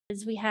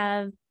We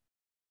have,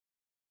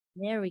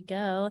 there we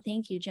go.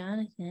 Thank you,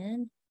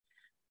 Jonathan.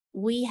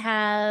 We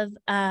have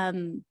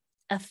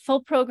a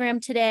full program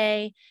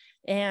today,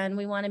 and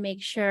we want to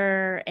make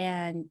sure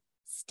and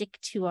stick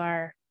to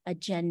our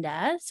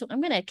agenda. So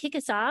I'm going to kick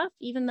us off,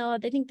 even though I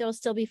think there'll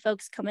still be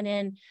folks coming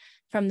in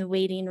from the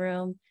waiting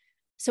room.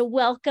 So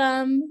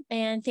welcome,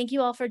 and thank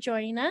you all for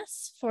joining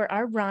us for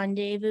our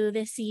rendezvous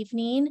this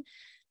evening.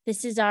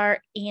 This is our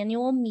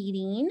annual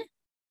meeting,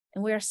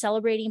 and we are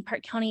celebrating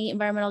Park County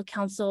Environmental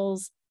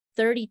Council's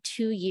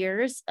 32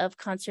 years of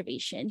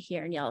conservation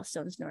here in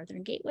Yellowstone's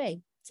Northern Gateway.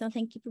 So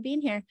thank you for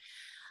being here.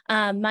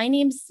 My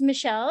name's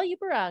Michelle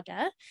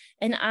Ubaraga,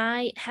 and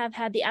I have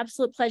had the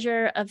absolute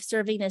pleasure of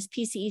serving as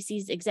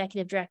PCEC's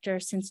executive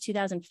director since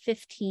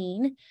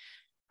 2015.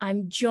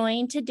 I'm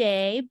joined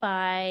today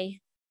by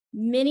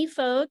many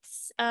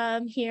folks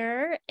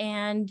here,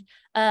 and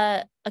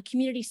a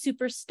community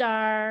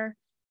superstar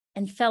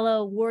and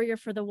fellow warrior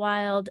for the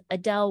wild,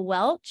 Adele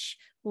Welch,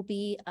 will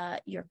be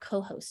your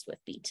co-host with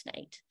me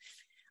tonight.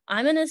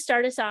 I'm going to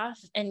start us off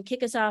and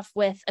kick us off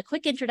with a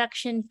quick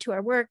introduction to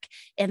our work,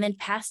 and then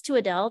pass to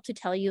Adele to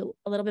tell you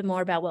a little bit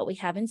more about what we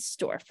have in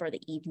store for the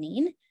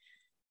evening.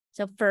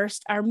 So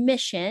first, our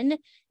mission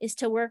is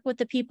to work with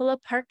the people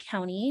of Park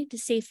County to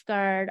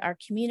safeguard our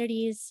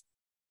communities,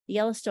 the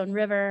Yellowstone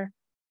River,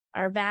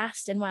 our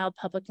vast and wild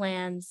public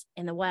lands,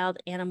 and the wild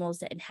animals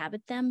that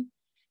inhabit them.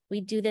 We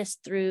do this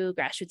through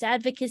grassroots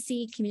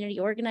advocacy, community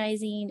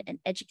organizing, and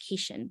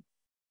education.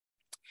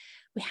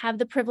 We have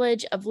the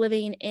privilege of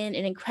living in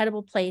an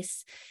incredible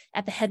place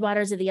at the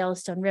headwaters of the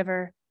Yellowstone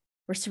River.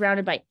 We're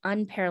surrounded by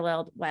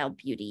unparalleled wild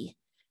beauty.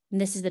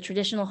 And this is the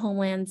traditional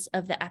homelands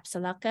of the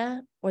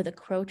Apsalaka, or the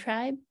Crow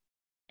tribe,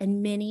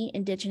 and many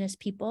indigenous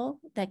people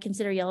that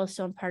consider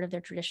Yellowstone part of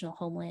their traditional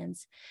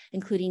homelands,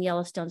 including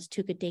Yellowstone's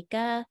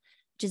Tukadeka,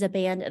 which is a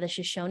band of the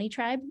Shoshone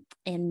tribe,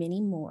 and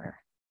many more.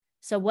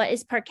 So what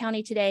is Park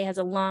County today has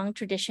a long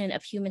tradition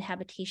of human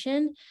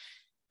habitation,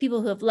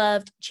 people who have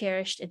loved,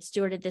 cherished, and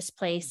stewarded this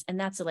place, and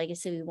that's a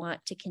legacy we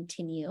want to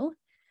continue.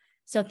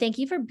 So thank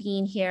you for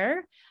being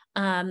here.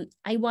 I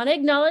want to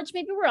acknowledge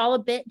maybe we're all a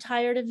bit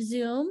tired of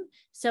Zoom,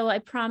 so I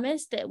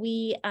promise that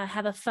we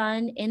have a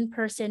fun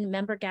in-person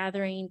member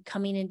gathering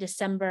coming in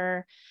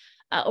December.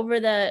 Over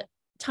the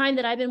time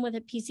that I've been with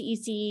at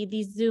PCEC,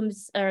 these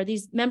Zooms or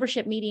these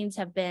membership meetings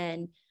have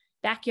been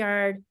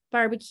backyard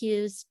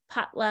barbecues,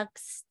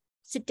 potlucks,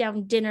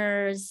 sit-down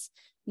dinners,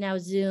 now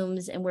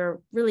Zooms, and we're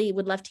really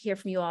would love to hear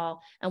from you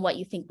all on what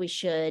you think we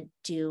should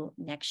do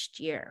next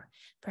year.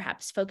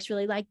 Perhaps folks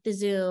really like the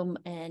Zoom,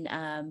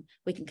 and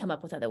we can come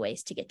up with other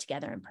ways to get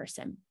together in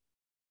person.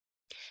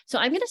 So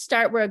I'm going to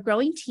start. We're a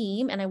growing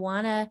team, and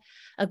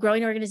a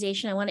growing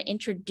organization. I want to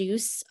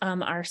introduce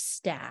our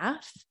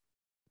staff.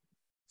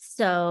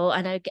 So,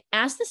 and I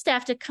ask the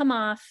staff to come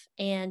off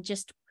and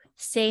just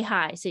say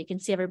hi so you can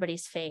see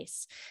everybody's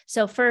face.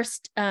 So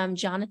first,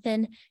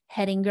 Jonathan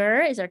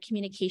Hettinger is our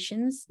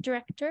communications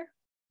director.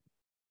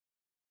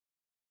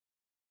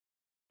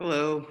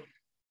 Hello.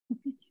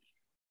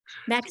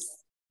 Max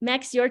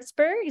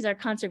Yortzberg is our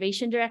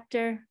conservation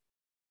director.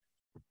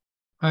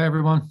 Hi,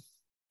 everyone.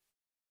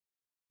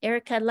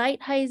 Erica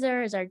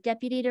Lighthizer is our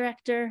deputy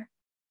director.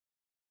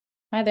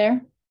 Hi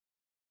there.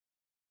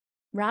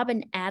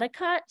 Robin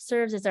Adicott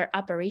serves as our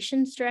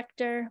operations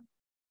director.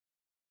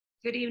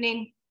 Good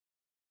evening.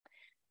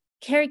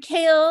 Carrie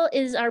Kale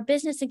is our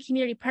business and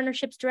community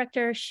partnerships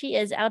director. She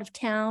is out of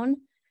town,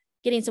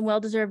 getting some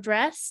well-deserved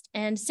rest.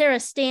 And Sarah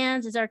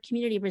Stans is our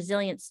community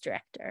resilience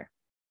director.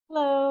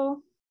 Hello.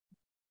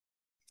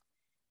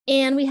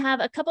 And we have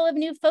a couple of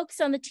new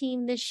folks on the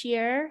team this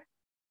year.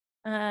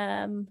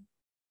 Can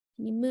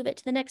you move it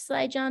to the next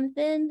slide,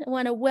 Jonathan? I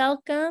want to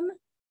welcome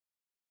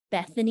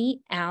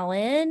Bethany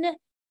Allen.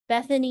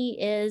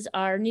 Bethany is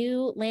our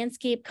new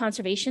landscape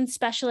conservation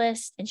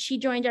specialist, and she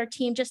joined our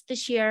team just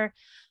this year,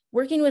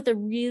 working with a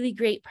really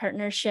great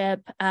partnership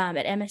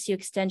at MSU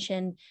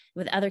Extension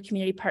with other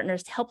community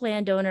partners to help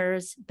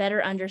landowners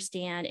better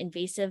understand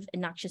invasive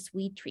and noxious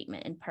weed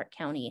treatment in Park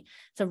County.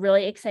 It's a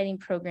really exciting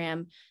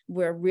program.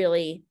 We're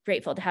really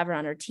grateful to have her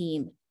on our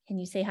team. Can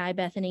you say hi,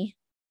 Bethany?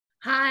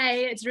 Hi,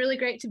 it's really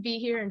great to be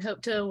here and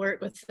hope to work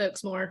with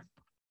folks more.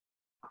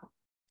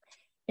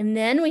 And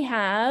then we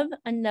have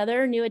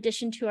another new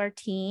addition to our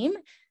team,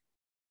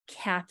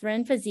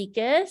 Catherine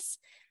Fazekas.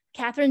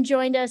 Catherine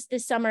joined us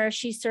this summer.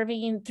 She's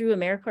serving through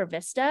AmeriCorps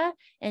Vista,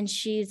 and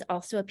she's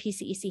also a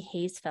PCEC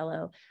Hayes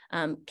Fellow.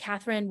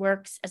 Catherine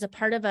works as a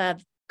part of a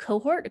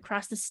cohort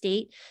across the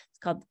state. It's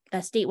called a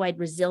statewide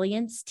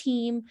resilience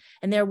team,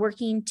 and they're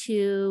working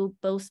to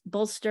both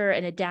bolster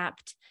and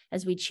adapt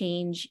as we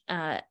change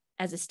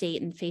as a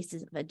state in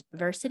faces of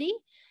adversity.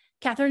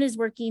 Catherine is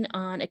working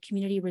on a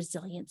community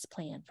resilience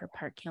plan for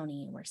Park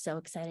County, and we're so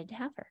excited to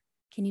have her.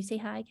 Can you say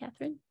hi,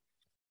 Catherine?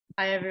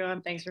 Hi,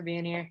 everyone. Thanks for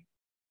being here.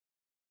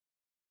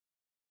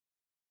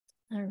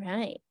 All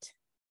right.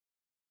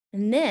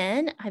 And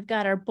then I've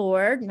got our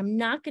board, and I'm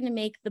not going to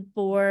make the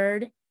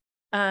board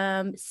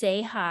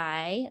say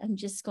hi. I'm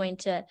just going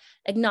to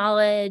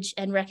acknowledge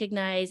and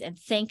recognize and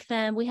thank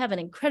them. We have an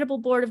incredible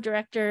board of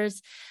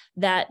directors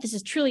that this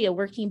is truly a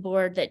working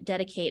board that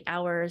dedicate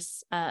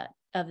hours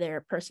of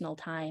their personal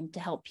time to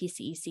help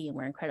PCEC, and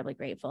we're incredibly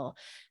grateful.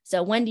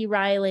 So Wendy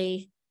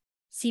Riley,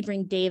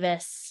 Sebring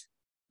Davis,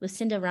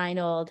 Lucinda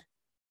Reinold,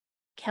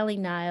 Kelly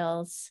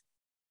Niles,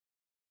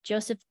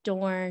 Joseph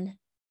Dorn,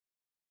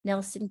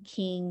 Nelson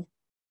King,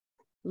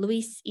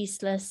 Luis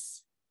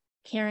Islas,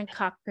 Karen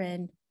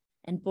Cochran,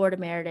 and Board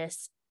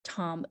Emeritus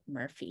Tom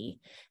Murphy.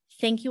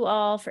 Thank you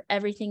all for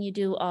everything you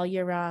do all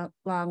year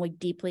long. We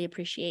deeply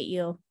appreciate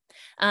you.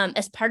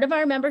 As part of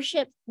our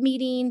membership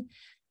meeting,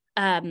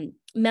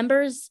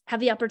 members have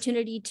the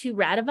opportunity to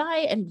ratify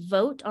and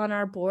vote on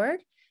our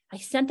board. I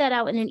sent that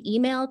out in an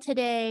email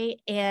today,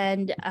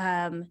 and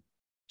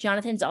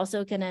Jonathan's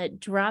also going to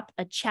drop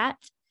a chat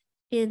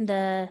in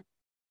the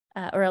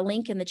or a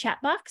link in the chat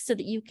box so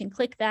that you can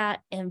click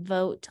that and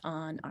vote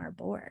on our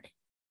board.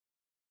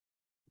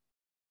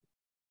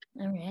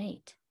 All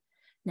right.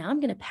 Now I'm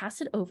going to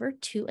pass it over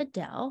to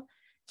Adele.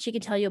 She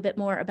can tell you a bit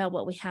more about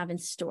what we have in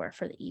store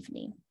for the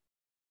evening.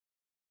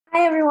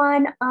 Hi,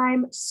 everyone.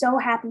 I'm so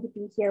happy to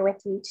be here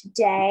with you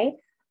today.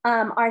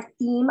 Our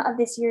theme of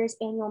this year's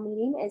annual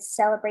meeting is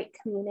Celebrate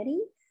Community.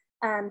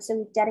 So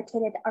we've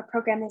dedicated our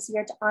program this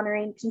year to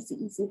honoring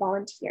PCEC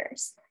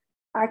volunteers.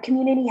 Our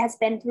community has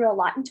been through a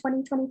lot in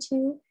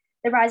 2022.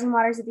 The rising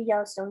waters of the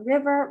Yellowstone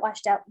River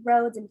washed out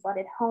roads and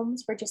flooded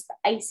homes were just the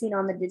icing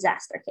on the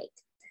disaster cake.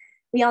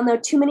 We all know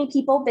too many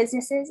people,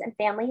 businesses, and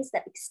families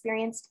that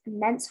experienced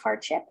immense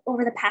hardship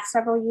over the past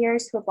several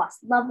years who have lost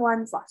loved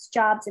ones, lost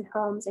jobs and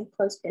homes, and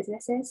closed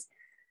businesses.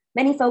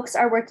 Many folks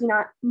are working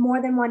on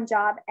more than one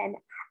job and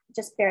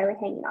just barely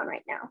hanging on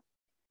right now.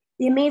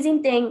 The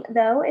amazing thing,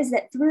 though, is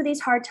that through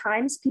these hard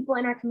times, people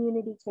in our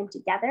community came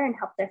together and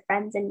helped their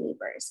friends and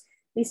neighbors.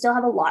 We still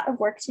have a lot of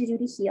work to do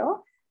to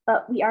heal,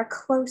 but we are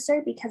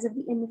closer because of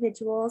the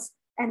individuals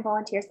and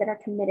volunteers that are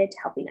committed to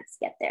helping us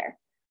get there.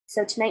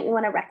 So tonight we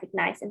want to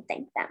recognize and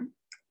thank them.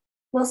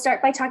 We'll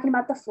start by talking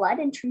about the flood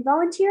and tree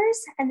volunteers,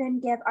 and then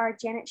give our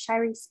Janet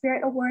Shirey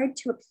Spirit Award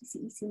to a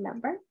PCEC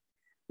member.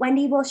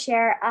 Wendy will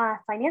share a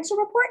financial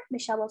report.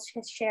 Michelle will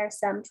share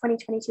some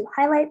 2022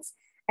 highlights,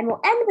 and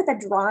we'll end with a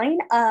drawing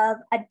of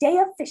a day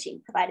of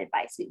fishing provided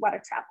by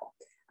Sweetwater Travel.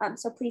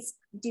 So please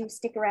do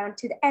stick around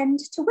to the end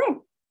to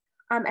win.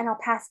 And I'll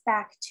pass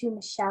back to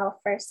Michelle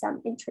for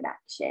some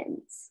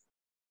introductions.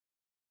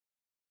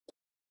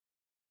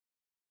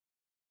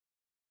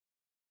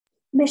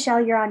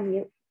 Michelle, you're on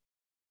mute.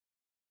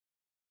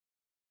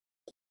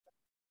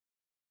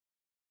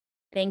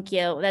 Thank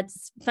you.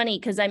 That's funny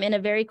because I'm in a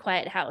very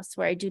quiet house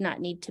where I do not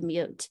need to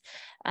mute.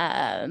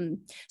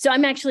 So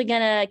I'm actually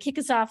going to kick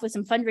us off with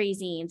some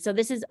fundraising. So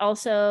this is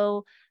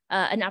also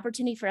an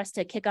opportunity for us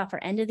to kick off our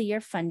end of the year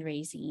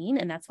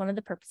fundraising. And that's one of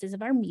the purposes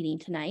of our meeting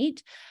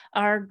tonight.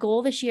 Our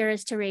goal this year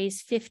is to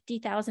raise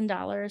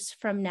 $50,000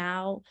 from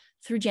now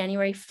through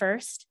January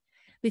 1st.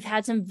 We've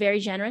had some very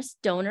generous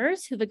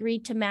donors who've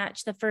agreed to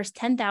match the first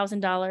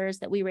 $10,000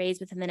 that we raise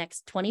within the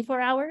next 24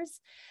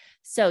 hours.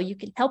 So you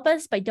can help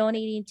us by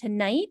donating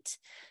tonight.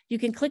 You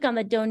can click on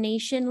the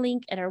donation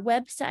link at our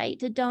website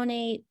to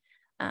donate.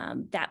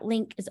 That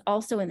link is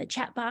also in the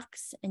chat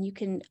box, and you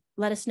can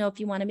let us know if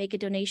you want to make a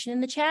donation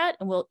in the chat,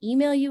 and we'll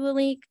email you a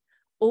link,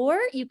 or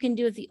you can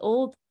do it the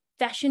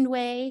old-fashioned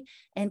way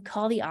and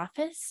call the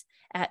office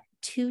at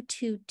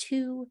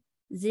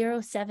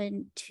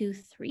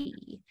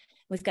 222-0723.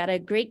 We've got a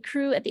great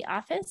crew at the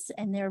office,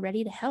 and they're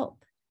ready to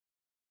help.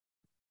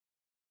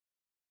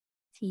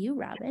 To you,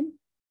 Robin.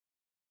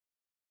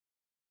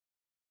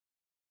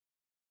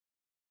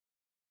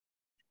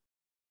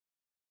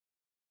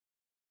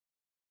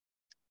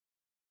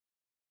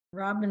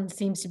 Robin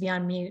seems to be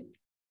on mute.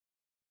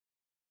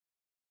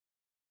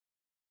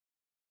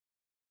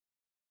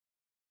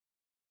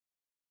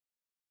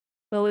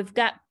 Well, we've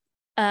got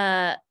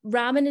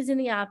Robin is in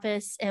the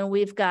office, and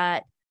we've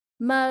got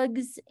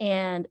mugs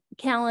and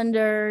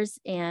calendars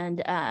and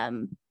a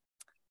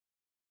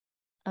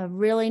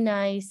really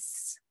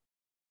nice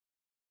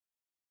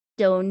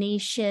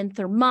donation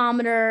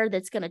thermometer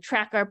that's going to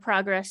track our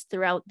progress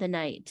throughout the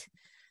night.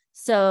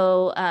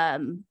 So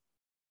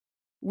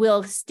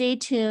we'll stay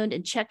tuned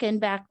and check in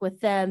back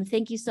with them.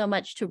 Thank you so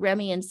much to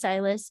Remy and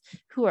Silas,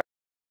 who are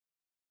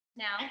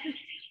now.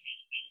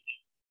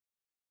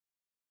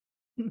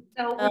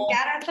 So we've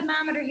got our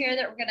thermometer here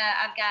that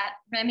I've got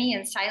Remy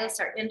and Silas,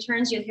 our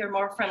interns, you'll hear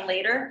more from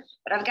later,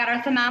 but I've got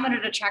our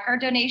thermometer to track our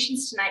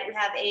donations tonight. We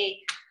have a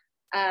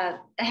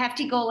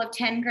hefty goal of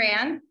 10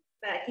 grand,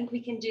 but I think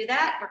we can do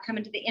that. We're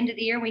coming to the end of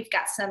the year. We've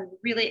got some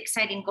really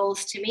exciting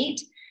goals to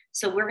meet.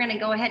 So we're gonna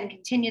go ahead and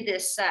continue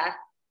this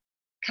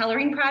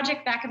coloring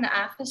project back in the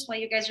office while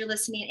you guys are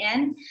listening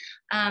in.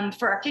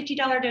 For our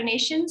 $50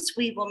 donations,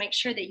 we will make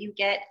sure that you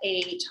get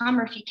a Tom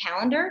Murphy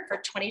calendar for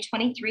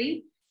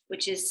 2023,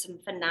 which is some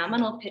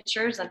phenomenal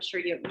pictures. I'm sure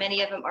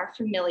many of them are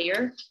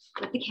familiar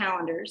with the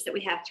calendars that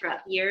we have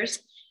throughout the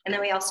years. And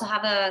then we also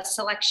have a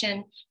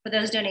selection for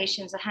those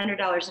donations,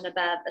 $100 and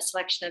above, a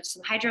selection of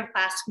some Hydro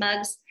Flask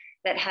mugs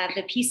that have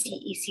the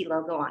PCEC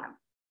logo on them.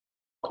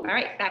 All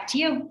right, back to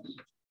you.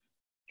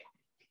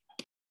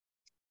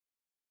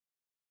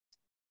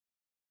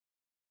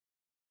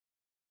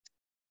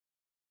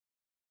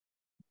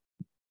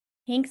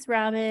 Thanks,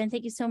 Robin.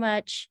 Thank you so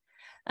much.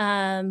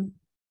 Adele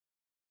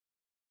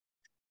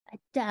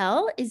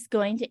is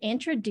going to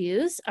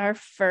introduce our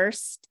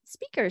first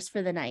speakers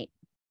for the night.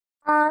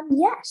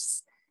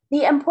 Yes,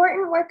 the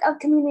important work of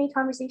community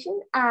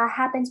conversation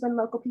happens when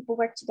local people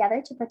work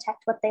together to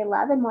protect what they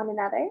love in one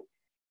another.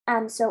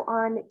 So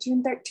on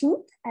June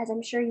 13th, as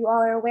I'm sure you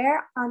all are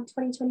aware, on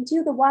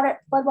 2022, the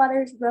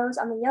floodwaters rose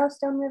on the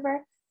Yellowstone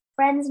River.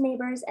 Friends,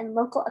 neighbors, and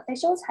local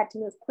officials had to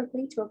move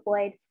quickly to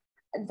avoid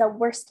the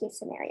worst case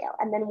scenario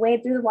and then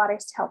wade through the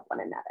waters to help one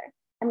another.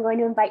 I'm going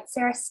to invite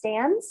Sarah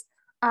Stans,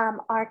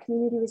 our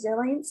Community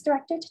Resilience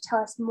Director, to tell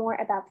us more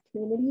about the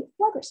community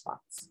flood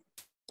response.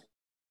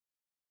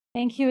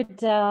 Thank you,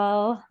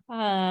 Adele.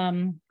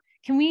 Can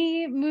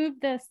we move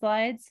the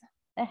slides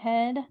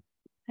ahead?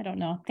 I don't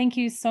know. Thank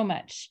you so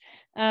much.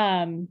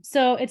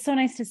 So it's so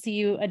nice to see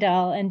you,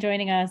 Adele, and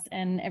joining us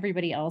and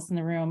everybody else in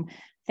the room.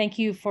 Thank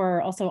you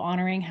for also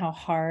honoring how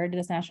hard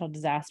this natural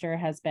disaster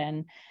has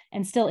been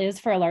and still is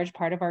for a large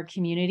part of our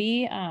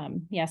community.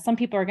 Yeah, some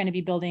people are going to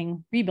be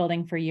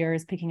rebuilding for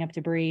years, picking up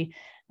debris,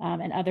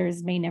 and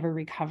others may never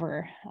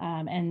recover.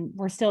 And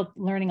we're still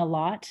learning a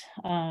lot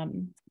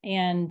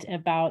and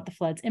about the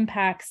flood's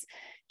impacts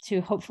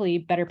to hopefully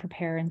better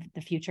prepare in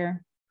the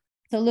future.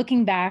 So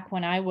looking back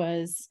when I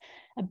was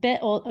a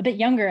bit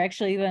younger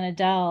actually than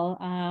Adele,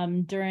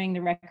 during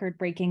the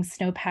record-breaking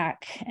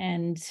snowpack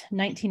and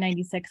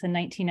 1996 and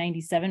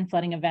 1997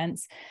 flooding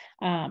events,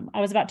 I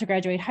was about to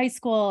graduate high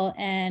school,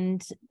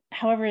 and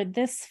however,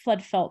 this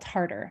flood felt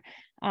harder.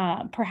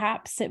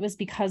 Perhaps it was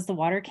because the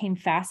water came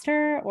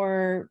faster,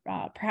 or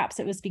perhaps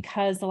it was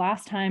because the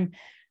last time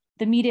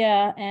the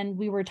media and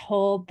we were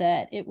told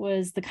that it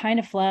was the kind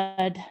of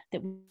flood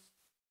that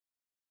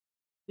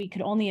we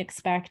could only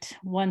expect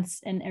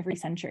once in every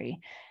century.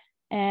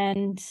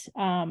 And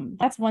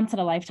that's once in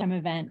a lifetime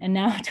event. And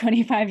now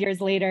 25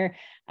 years later,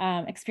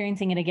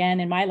 experiencing it again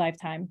in my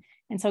lifetime.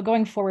 And so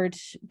going forward,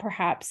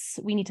 perhaps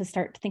we need to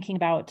start thinking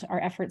about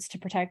our efforts to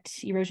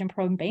protect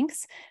erosion-prone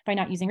banks by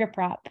not using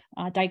riprap,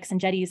 dikes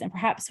and jetties. And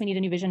perhaps we need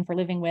a new vision for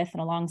living with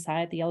and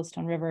alongside the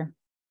Yellowstone River,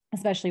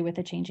 especially with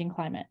a changing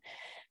climate.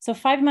 So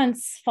 5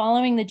 months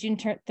following the June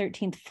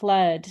 13th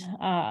flood,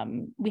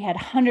 we had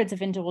hundreds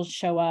of individuals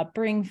show up,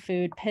 bring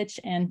food,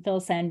 pitch and fill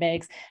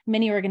sandbags.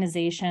 Many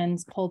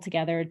organizations pulled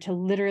together to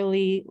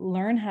literally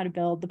learn how to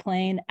build the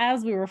plane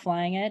as we were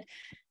flying it.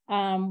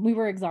 We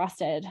were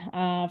exhausted.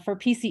 For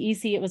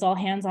PCEC, it was all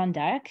hands on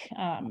deck.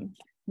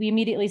 We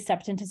immediately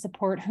stepped in to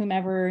support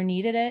whomever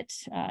needed it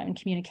in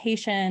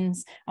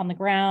communications, on the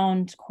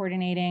ground,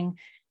 coordinating.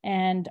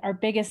 And our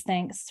biggest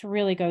thanks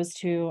really goes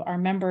to our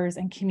members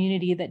and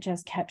community that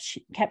just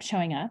kept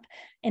showing up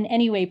in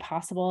any way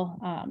possible,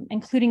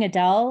 including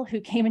Adele,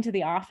 who came into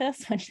the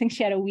office when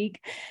she had a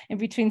week in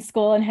between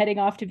school and heading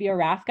off to be a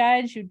raft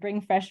guide. She would bring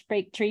fresh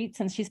baked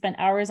treats, and she spent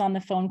hours on the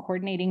phone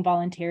coordinating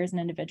volunteers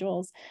and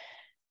individuals.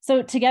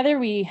 So together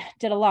we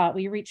did a lot.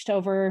 We reached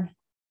over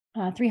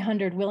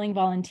 300 willing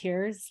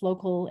volunteers,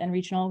 local and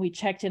regional. We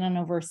checked in on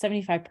over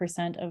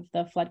 75% of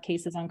the flood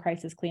cases on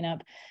crisis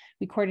cleanup.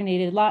 We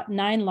coordinated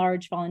 9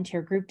 large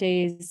volunteer group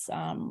days,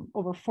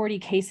 over 40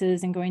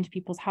 cases and going to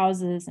people's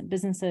houses and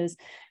businesses.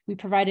 We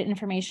provided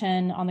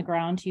information on the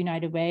ground to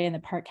United Way and the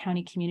Park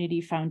County Community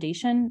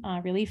Foundation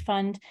Relief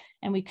Fund,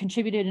 and we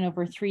contributed in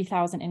over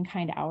 3,000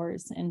 in-kind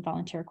hours in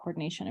volunteer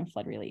coordination and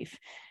flood relief.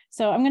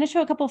 So I'm going to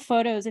show a couple of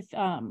photos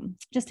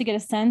just to get a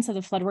sense of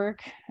the flood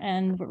work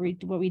and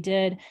what we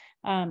did.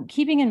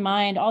 Keeping in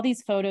mind, all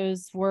these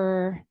photos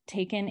were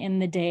taken in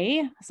the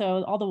day.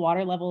 So all the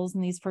water levels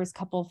in these first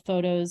couple of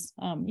photos,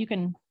 you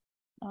can,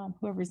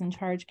 whoever's in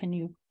charge, can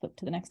you flip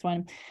to the next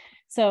one?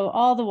 So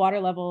all the water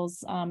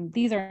levels,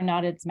 these are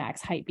not its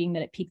max height, being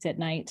that it peaked at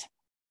night.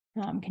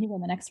 Can you go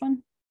to the next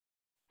one?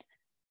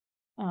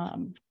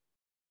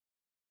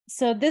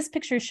 So this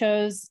picture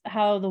shows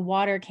how the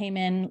water came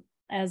in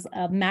as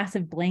a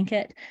massive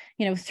blanket,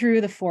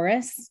 through the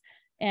forests.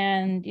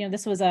 And,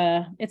 this was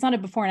it's not a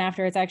before and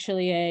after, it's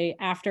actually a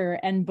after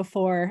and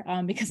before,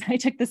 because I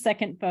took the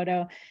second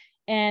photo,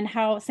 and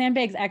how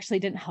sandbags actually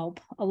didn't help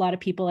a lot of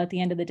people at the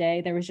end of the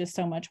day. There was just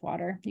so much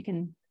water. You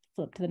can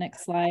flip to the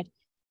next slide.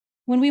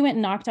 When we went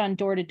and knocked on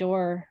door to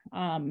door,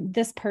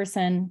 this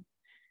person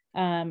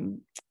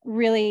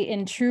really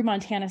in true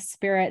Montana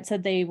spirit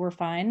said they were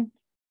fine. Do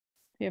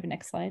we have a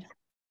next slide?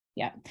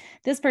 Yeah,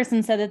 this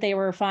person said that they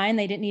were fine.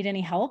 They didn't need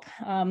any help.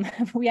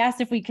 We asked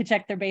if we could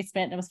check their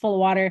basement. It was full of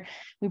water.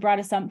 We brought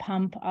a sump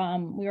pump.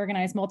 We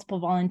organized multiple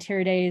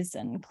volunteer days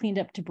and cleaned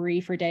up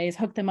debris for days,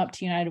 hooked them up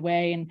to United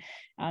Way,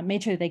 and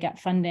made sure they got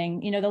funding.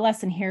 The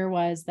lesson here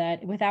was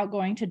that without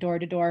going to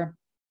door,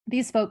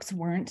 these folks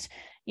weren't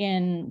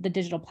in the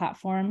digital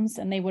platforms,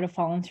 and they would have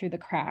fallen through the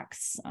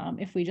cracks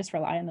if we just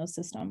rely on those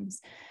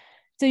systems.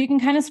 So you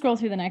can kind of scroll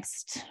through the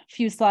next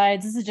few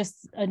slides. This is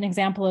just an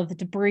example of the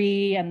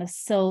debris and the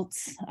silt,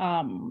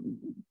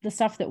 the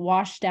stuff that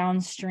washed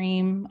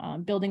downstream,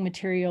 building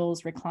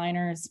materials,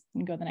 recliners. You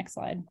can go to the next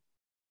slide.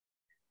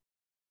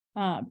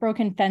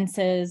 Broken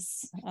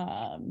fences,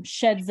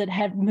 sheds that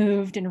had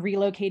moved and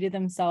relocated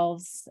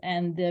themselves,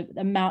 and the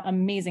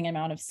amazing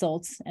amount of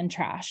silt and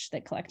trash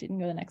that collected. You can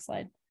go to the next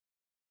slide.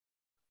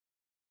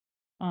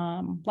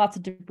 Lots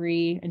of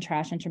debris and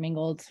trash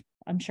intermingled.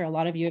 I'm sure a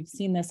lot of you have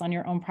seen this on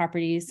your own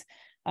properties.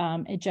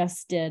 It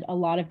just did a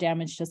lot of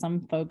damage to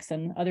some folks,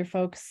 and other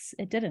folks,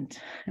 it didn't.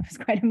 It was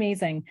quite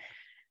amazing.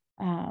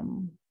 You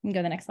can go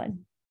to the next slide.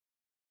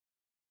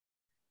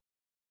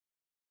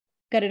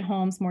 Gutted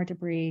homes, more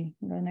debris.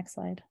 Go to the next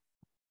slide.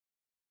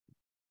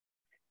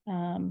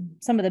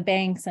 Some of the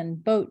banks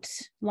and boat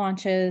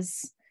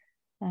launches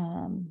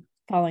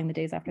following the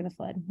days after the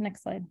flood.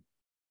 Next slide.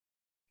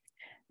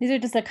 These are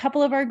just a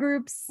couple of our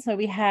groups. So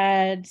we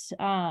had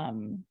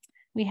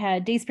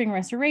Day Spring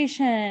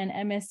Restoration,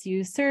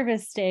 MSU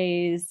Service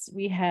Days.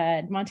 We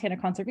had Montana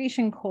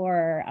Conservation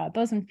Corps,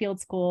 Bozeman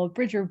Field School,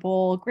 Bridger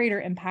Bowl, Greater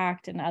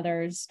Impact, and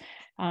others,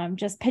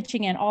 just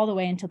pitching in all the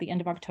way until the end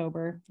of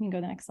October. You can go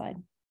to the next slide.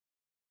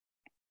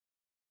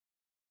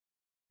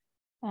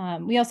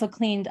 We also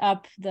cleaned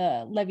up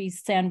the levee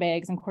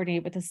sandbags and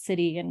coordinated with the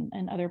city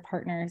and other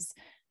partners,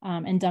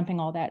 and dumping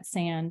all that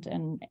sand,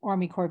 and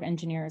Army Corps of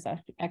Engineers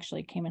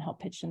actually came and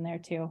helped pitch in there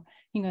too. You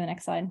can go to the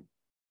next slide.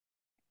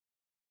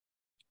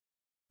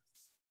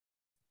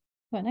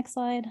 Go to the next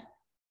slide.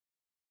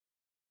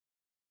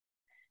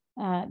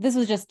 This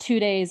was just 2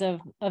 days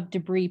of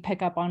debris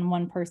pickup on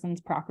one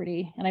person's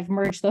property. And I've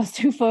merged those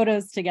two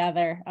photos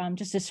together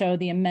just to show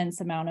the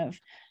immense amount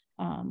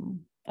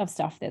of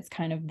stuff that's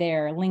kind of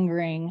there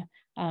lingering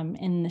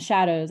in the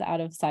shadows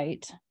out of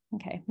sight.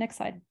 Okay, next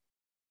slide.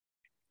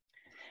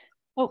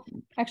 Oh,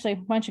 actually,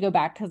 why don't you go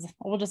back, because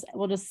we'll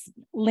just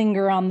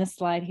linger on this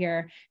slide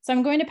here. So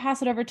I'm going to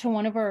pass it over to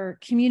one of our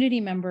community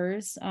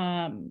members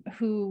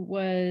who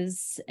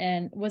was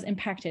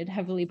impacted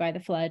heavily by the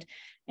flood,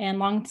 and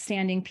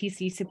longstanding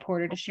PC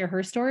supporter, to share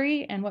her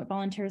story and what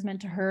volunteers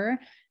meant to her.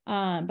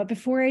 But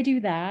before I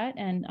do that,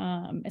 and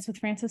it's with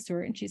Frances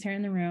Stewart, and she's here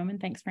in the room, and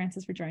thanks,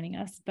 Frances, for joining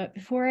us. But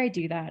before I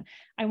do that,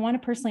 I want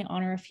to personally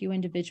honor a few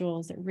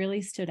individuals that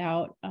really stood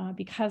out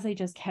because they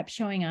just kept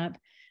showing up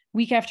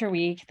week after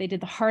week. They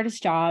did the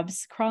hardest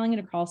jobs, crawling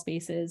into crawl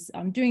spaces,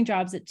 doing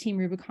jobs that Team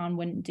Rubicon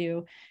wouldn't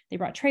do. They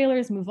brought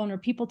trailers, moved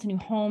vulnerable people to new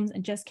homes,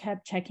 and just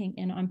kept checking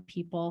in on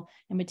people,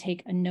 and would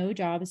take a no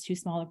job is too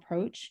small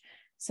approach.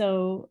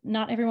 So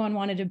not everyone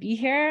wanted to be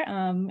here,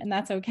 and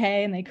that's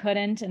okay, and they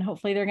couldn't, and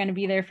hopefully they're going to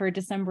be there for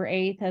December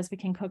 8th as we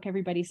can cook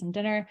everybody some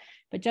dinner.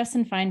 But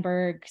Justin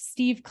Feinberg,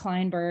 Steve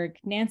Kleinberg,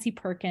 Nancy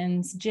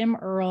Perkins, Jim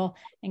Earl,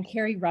 and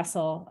Carrie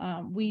Russell,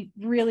 we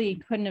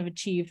really couldn't have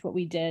achieved what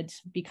we did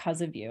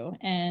because of you,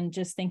 and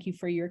just thank you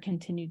for your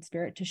continued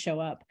spirit to show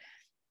up.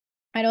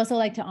 I'd also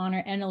like to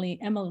honor Ellie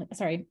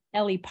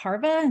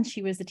Parva, and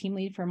she was the team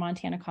lead for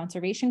Montana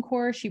Conservation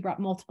Corps. She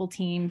brought multiple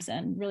teams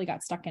and really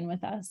got stuck in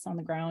with us on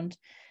the ground.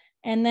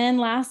 And then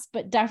last,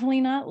 but definitely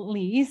not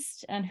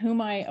least, and whom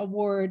my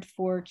award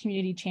for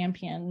community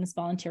champion, this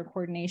volunteer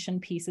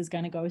coordination piece is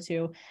going to go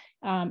to,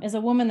 is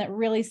a woman that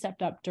really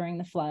stepped up during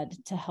the flood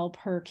to help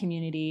her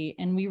community.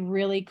 And we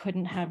really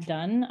couldn't have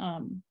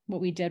done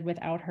what we did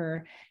without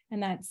her.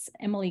 And that's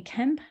Emily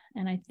Kemp.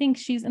 And I think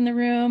she's in the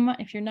room.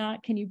 If you're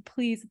not, can you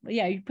please,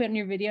 yeah, you put in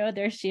your video,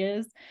 there she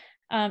is.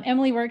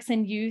 Emily works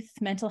in youth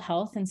mental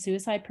health and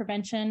suicide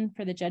prevention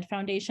for the Jed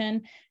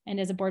Foundation, and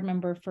is a board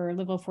member for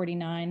Level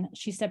 49.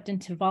 She stepped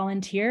into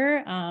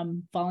volunteer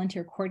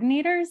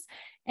coordinators,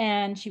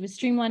 and she was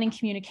streamlining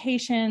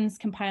communications,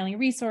 compiling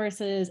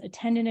resources,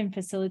 attended and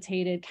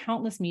facilitated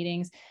countless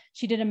meetings.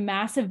 She did a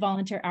massive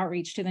volunteer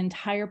outreach to the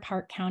entire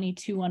Park County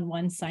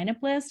 211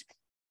 sign-up list.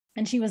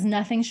 And she was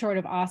nothing short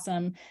of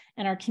awesome.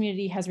 And our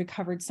community has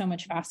recovered so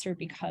much faster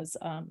because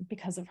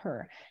of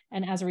her.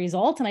 And as a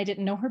result, and I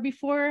didn't know her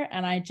before,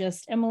 and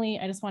Emily,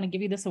 I just want to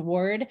give you this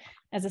award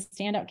as a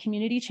standout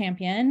community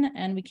champion.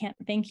 And we can't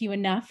thank you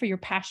enough for your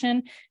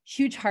passion,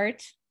 huge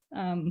heart.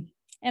 And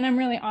I'm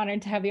really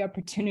honored to have the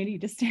opportunity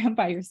to stand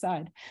by your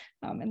side.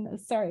 And the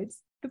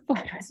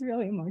photo is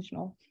really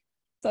emotional.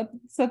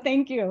 So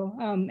thank you.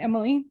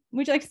 Emily,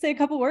 would you like to say a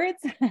couple words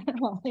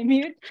while I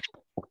mute?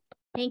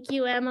 Thank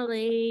you,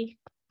 Emily.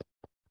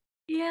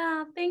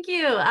 Yeah, thank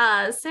you.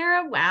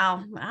 Sarah,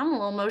 wow, I'm a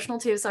little emotional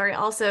too. Sorry.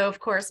 Also, of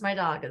course, my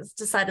dog has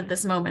decided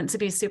this moment to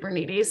be super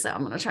needy. So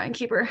I'm going to try and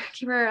keep her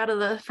out of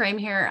the frame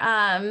here.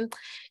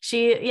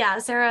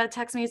 Sarah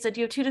texted me and said,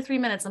 you have 2 to 3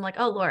 minutes. I'm like,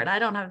 oh Lord, I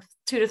don't have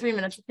 2 to 3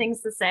 minutes of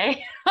things to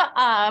say.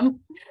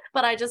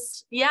 But I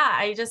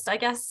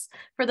guess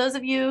for those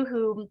of you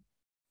who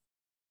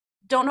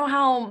don't know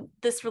how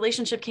this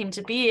relationship came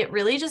to be, it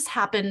really just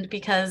happened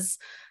because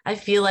I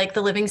feel like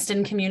the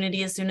Livingston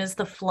community, as soon as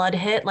the flood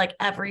hit, like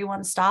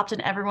everyone stopped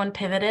and everyone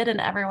pivoted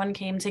and everyone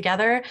came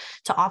together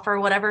to offer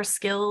whatever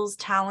skills,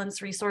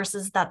 talents,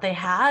 resources that they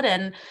had.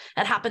 And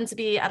it happened to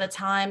be at a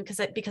time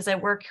because I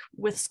work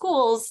with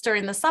schools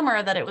during the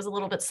summer that it was a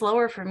little bit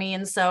slower for me.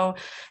 And so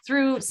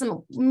through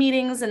some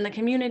meetings in the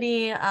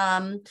community,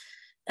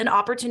 an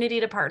opportunity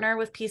to partner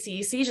with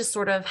PCEC just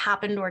sort of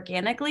happened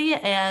organically.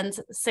 And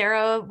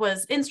Sarah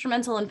was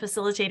instrumental in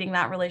facilitating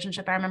that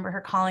relationship. I remember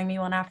her calling me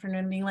one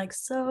afternoon being like,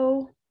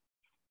 so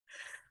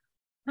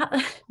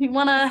you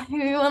wanna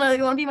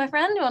be my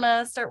friend? You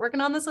wanna start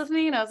working on this with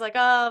me? And I was like,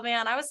 oh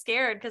man, I was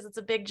scared because it's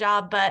a big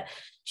job, but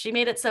she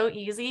made it so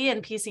easy,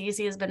 and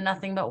PCEC has been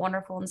nothing but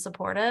wonderful and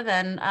supportive.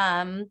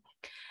 And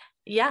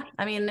yeah,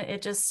 I mean,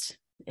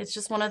 it's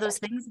just one of those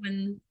things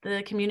when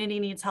the community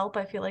needs help.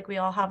 I feel like we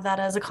all have that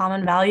as a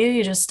common value.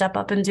 You just step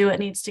up and do what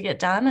needs to get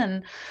done.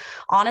 And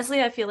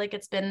honestly, I feel like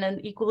it's been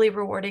an equally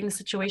rewarding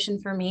situation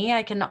for me.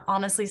 I can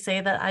honestly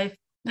say that I've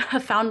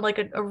found like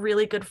a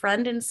really good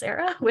friend in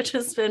Sarah, which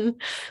has been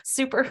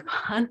super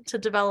fun to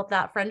develop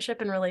that friendship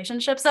and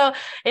relationship. So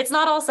it's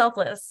not all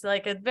selfless,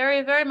 like it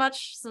very, very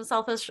much some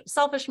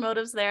selfish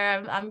motives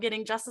there. I'm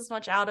getting just as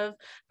much out of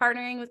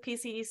partnering with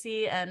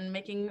PCEC and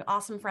making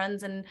awesome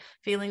friends and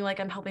feeling like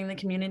I'm helping the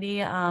community.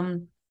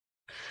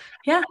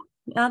 Yeah,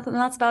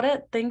 that's about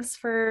it. Thanks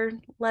for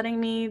letting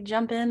me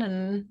jump in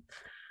and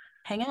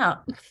hang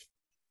out.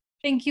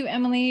 Thank you,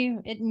 Emily.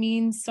 It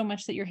means so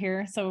much that you're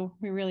here. So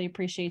we really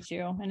appreciate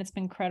you. And it's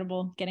been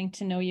incredible getting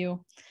to know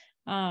you.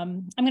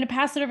 I'm going to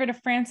pass it over to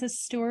Frances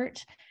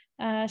Stewart.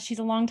 She's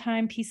a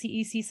longtime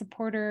PCEC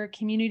supporter,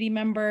 community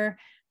member.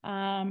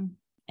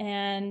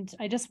 And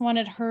I just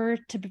wanted her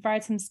to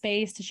provide some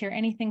space to share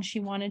anything she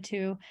wanted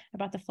to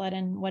about the flood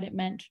and what it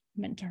meant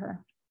to her.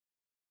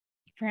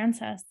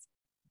 Frances.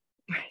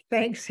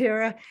 Thanks,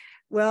 Sarah.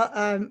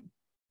 Well,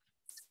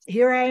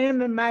 here I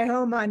am in my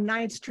home on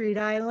 9th Street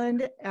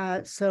Island.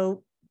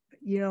 So,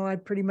 you know, I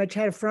pretty much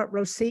had a front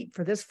row seat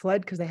for this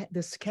flood because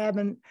this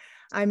cabin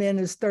I'm in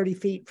is 30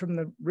 feet from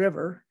the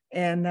river.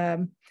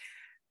 And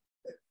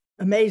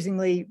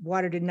amazingly,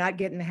 water did not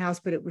get in the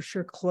house, but it was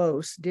sure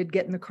close. Did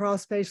get in the crawl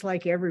space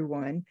like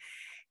everyone.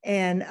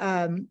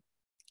 And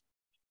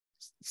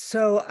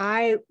so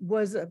I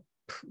was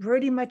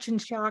pretty much in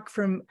shock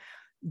from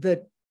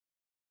the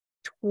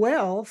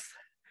 12th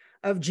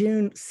of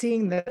June,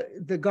 seeing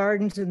the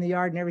gardens and the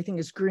yard and everything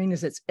as green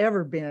as it's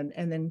ever been.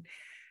 And then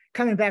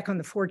coming back on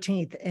the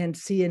 14th and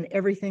seeing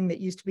everything that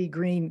used to be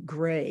green,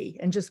 gray,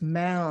 and just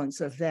mounds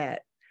of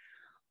that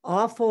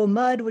awful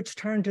mud, which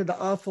turned to the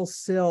awful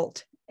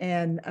silt.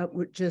 And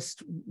we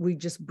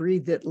just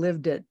breathed it,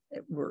 lived it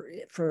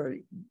for,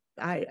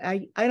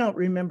 I don't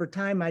remember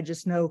time. I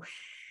just know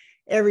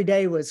every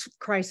day was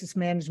crisis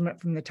management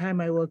from the time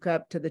I woke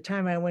up to the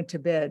time I went to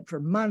bed for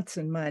months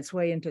and months,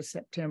 way into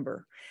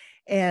September.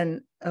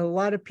 And a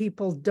lot of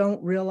people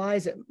don't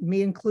realize it,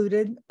 me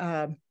included,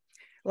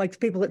 like the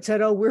people that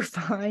said, oh, we're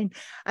fine.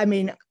 I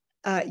mean,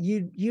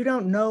 you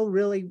don't know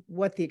really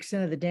what the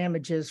extent of the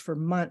damage is for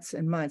months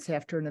and months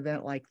after an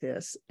event like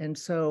this. And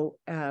so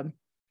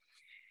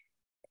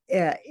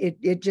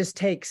it just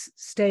takes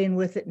staying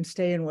with it and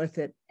staying with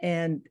it.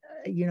 And,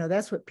 you know,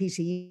 that's what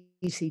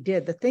PCEC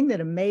did. The thing that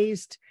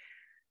amazed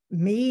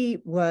me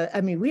was,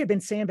 I mean, we had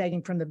been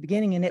sandbagging from the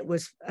beginning, and it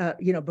was,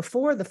 you know,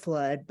 before the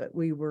flood, but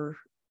we were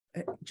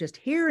just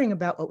hearing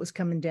about what was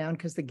coming down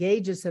because the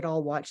gauges had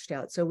all watched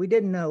out. So we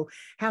didn't know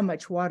how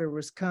much water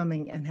was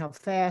coming and how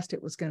fast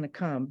it was going to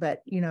come. But,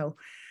 you know,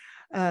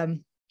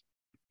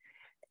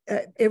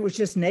 it was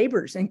just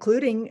neighbors,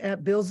 including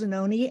Bill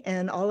Zanoni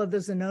and all of the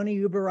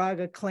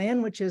Zanoni-Ubaraga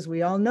clan, which, as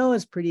we all know,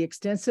 is pretty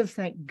extensive.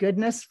 Thank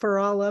goodness for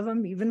all of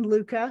them, even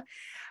Luca.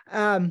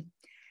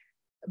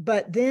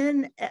 But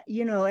then,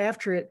 you know,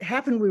 after it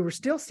happened, we were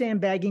still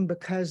sandbagging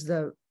because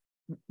the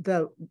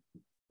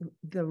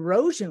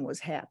erosion was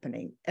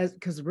happening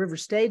because the river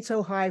stayed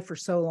so high for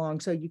so long.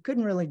 So you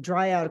couldn't really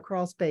dry out a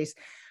crawl space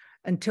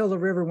until the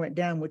river went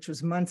down, which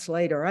was months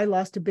later. I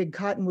lost a big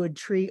cottonwood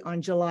tree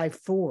on July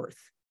 4th.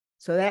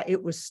 So that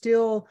it was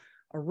still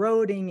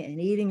eroding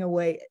and eating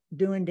away,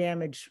 doing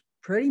damage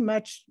pretty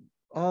much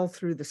all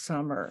through the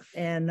summer.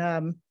 And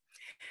the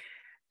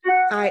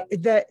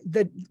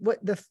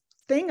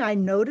thing I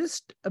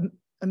noticed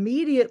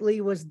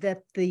immediately was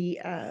that the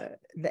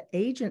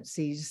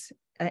agencies,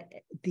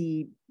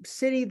 the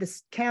city,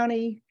 the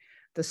county,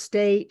 the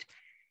state,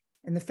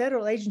 and the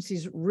federal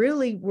agencies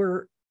really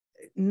were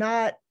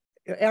not,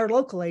 our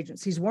local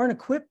agencies weren't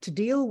equipped to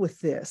deal with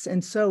this.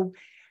 And so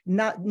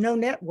no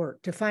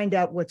network to find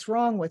out what's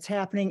wrong, what's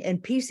happening.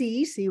 And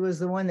PCEC was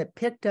the one that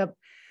picked up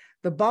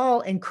the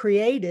ball and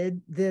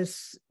created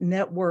this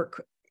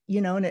network,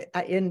 you know,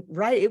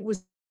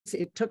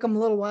 it took them a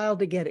little while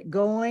to get it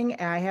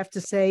going. I have to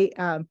say,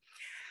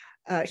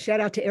 shout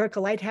out to Erica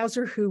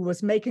Lighthouser, who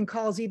was making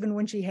calls even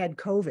when she had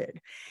COVID.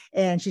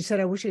 And she said,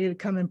 I wish I had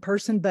come in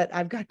person, but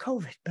I've got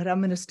COVID, but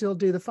I'm going to still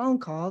do the phone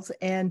calls.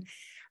 And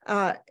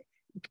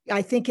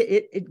I think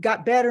it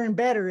got better and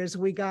better as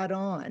we got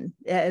on,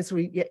 as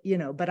we, you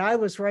know, but I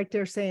was right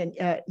there saying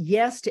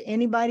yes to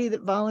anybody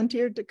that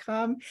volunteered to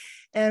come.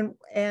 And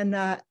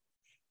that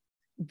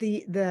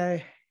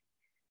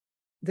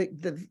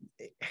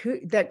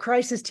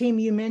crisis team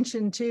you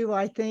mentioned too,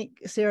 I think,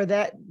 Sarah,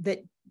 that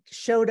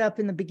showed up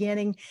in the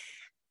beginning,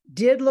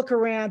 did look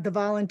around the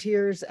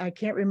volunteers. I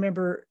can't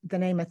remember the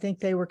name. I think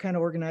they were kind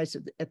of organized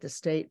at the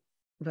state,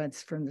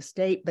 events from the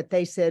state, but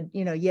they said,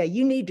 you know, yeah,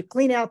 you need to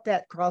clean out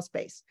that crawl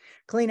space,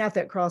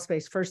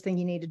 first thing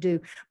you need to do.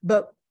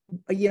 But,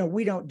 you know,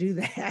 we don't do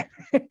that.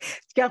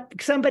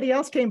 Somebody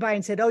else came by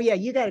and said, oh yeah,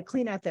 you got to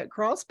clean out that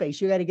crawl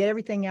space. You got to get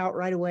everything out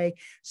right away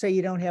so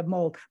you don't have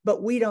mold,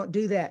 but we don't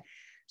do that.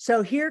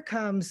 So here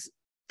comes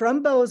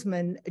from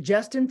Bozeman,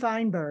 Justin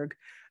Feinberg,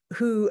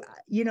 who,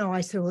 you know,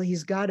 I said, well,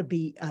 he's got to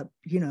be,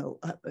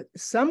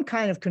 some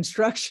kind of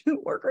construction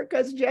worker,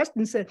 because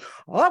Justin said,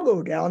 I'll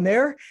go down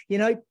there. You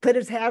know, he put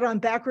his hat on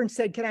backward and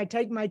said, can I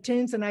take my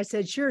tunes? And I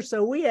said, sure.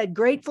 So we had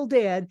Grateful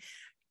Dead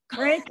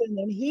cranking,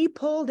 and he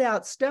pulled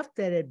out stuff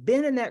that had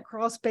been in that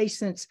crawl space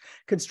since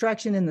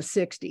construction in the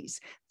 60s,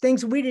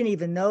 things we didn't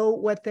even know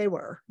what they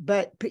were,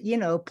 but, you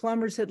know,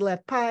 plumbers had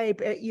left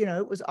pipe, you know,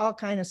 it was all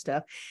kind of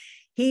stuff.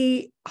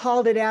 He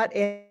hauled it out,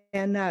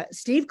 and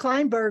Steve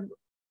Kleinberg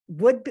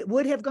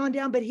would have gone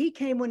down, but he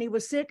came when he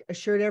was sick,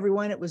 assured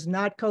everyone it was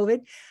not COVID,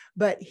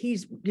 but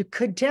you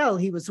could tell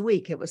he was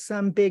weak. It was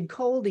some big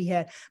cold he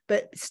had.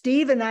 But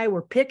Steve and I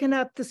were picking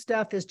up the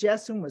stuff as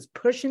Justin was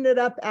pushing it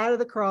up out of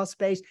the crawl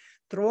space,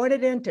 throwing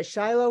it into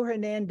Shiloh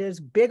Hernandez's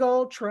big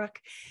old truck,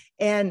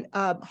 and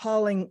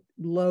hauling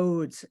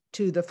loads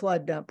to the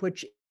flood dump,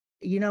 which,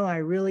 you know, I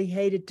really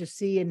hated to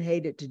see and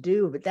hated to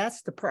do, but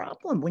that's the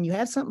problem. When you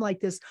have something like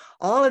this,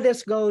 all of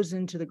this goes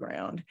into the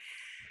ground.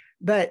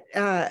 But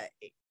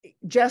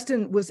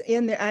Justin was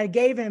in there. I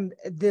gave him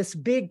this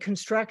big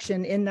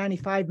construction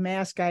N95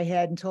 mask I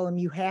had and told him,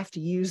 you have to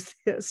use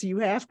this, you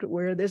have to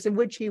wear this, and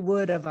which he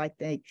would have, I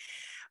think.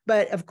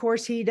 But of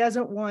course, he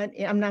doesn't want,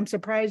 I'm not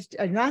surprised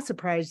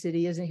that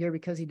he isn't here,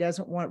 because he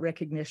doesn't want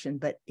recognition,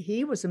 but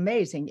he was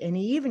amazing. And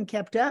he even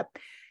kept up,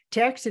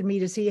 texted me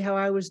to see how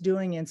I was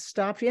doing, and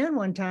stopped in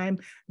one time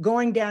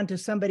going down to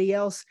somebody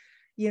else,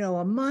 you know,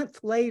 a month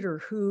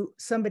later,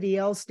 somebody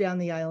else down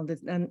the island,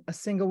 and a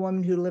single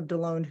woman who lived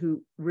alone,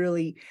 who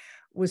really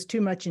was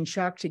too much in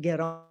shock to get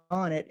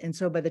on it. And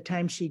so by the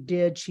time she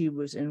did, she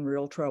was in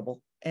real trouble.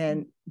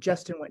 And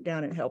Justin went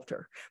down and helped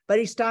her. But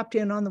he stopped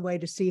in on the way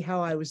to see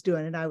how I was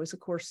doing. And I was, of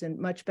course,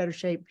 in much better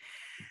shape,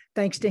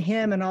 thanks to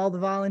him and all the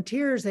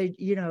volunteers,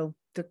 you know,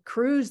 the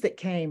crews that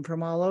came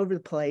from all over the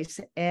place.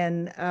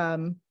 And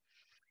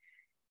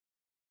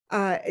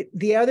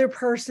the other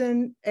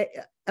person,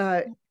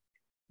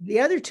 the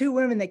other two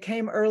women that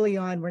came early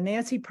on were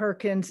Nancy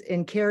Perkins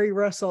and Carrie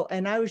Russell.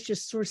 And I was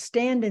just sort of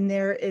standing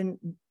there in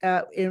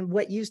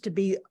what used to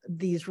be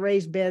these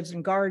raised beds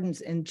and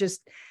gardens, and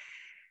just,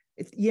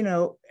 you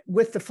know,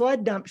 with the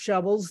flood dump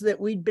shovels that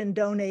we'd been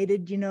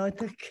donated, you know,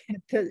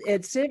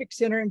 at Civic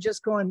Center, and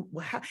just going,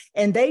 wow.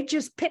 And they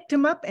just picked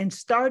them up and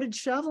started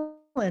shoveling.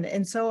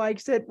 And so I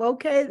said, well,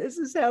 okay, this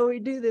is how we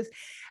do this,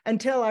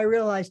 until I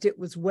realized it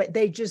was what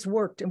they just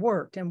worked and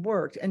worked and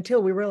worked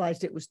until we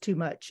realized it was too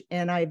much.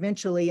 And I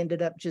eventually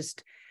ended up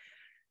just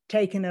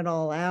taking it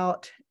all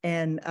out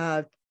and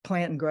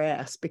planting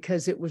grass,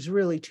 because it was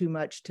really too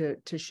much to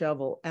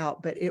shovel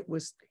out. But it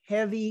was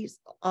heavy,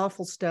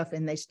 awful stuff,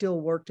 and they still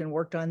worked and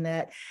worked on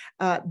that.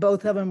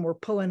 Both of them were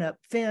pulling up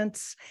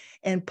fence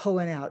and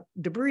pulling out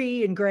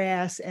debris and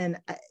grass. And,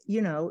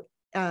 you know,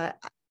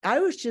 I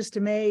was just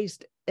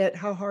amazed at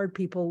how hard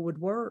people would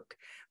work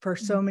for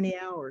so many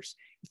hours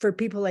for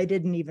people I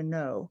didn't even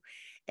know.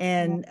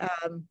 And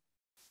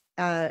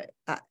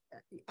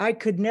I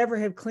could never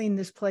have cleaned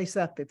this place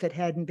up if it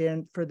hadn't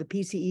been for the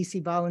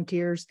PCEC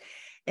volunteers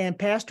and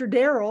Pastor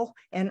Darrell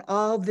and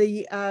all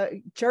the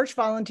church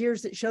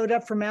volunteers that showed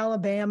up from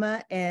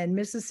Alabama and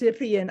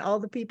Mississippi, and all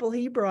the people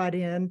he brought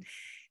in.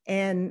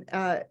 And,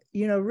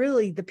 you know,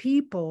 really the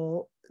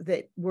people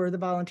that were the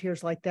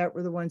volunteers like that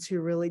were the ones who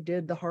really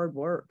did the hard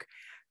work.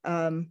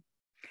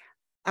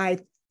 I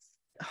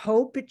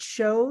hope it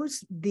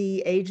shows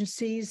the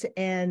agencies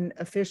and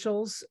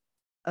officials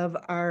of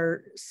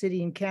our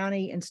city and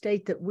county and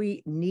state that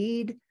we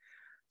need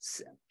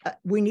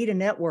a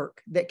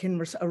network that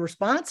can, a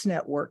response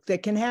network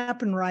that can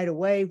happen right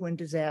away when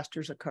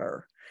disasters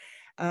occur.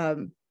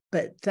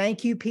 But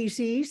thank you,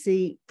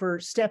 PCEC, for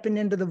stepping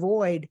into the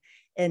void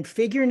and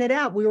figuring it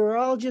out. We were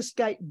all just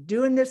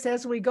doing this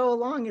as we go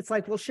along. It's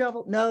like, we'll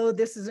shovel. No,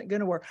 this isn't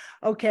going to work.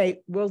 Okay,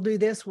 we'll do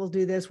this. We'll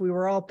do this. We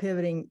were all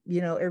pivoting, you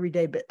know, every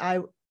day. But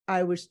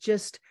I was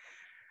just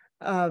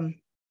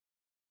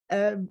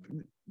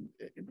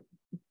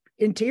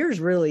in tears,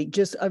 really,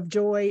 just of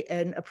joy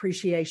and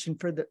appreciation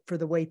for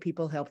the way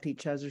people helped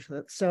each other.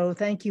 So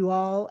thank you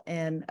all.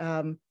 And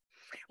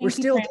we're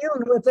still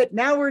dealing with it.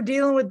 Now we're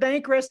dealing with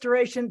bank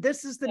restoration.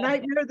 This is the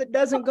nightmare that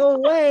doesn't go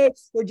away.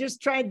 We're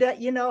just trying to,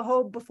 you know,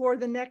 hope before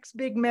the next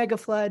big mega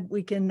flood,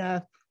 we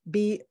can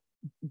be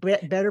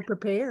better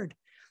prepared.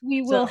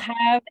 We will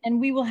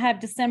have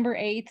December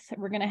 8th.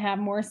 We're going to have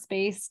more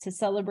space to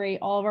celebrate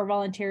all of our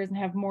volunteers and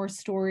have more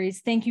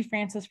stories. Thank you,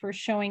 Frances, for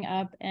showing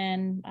up.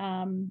 And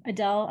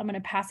Adele, I'm going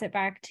to pass it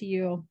back to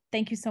you.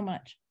 Thank you so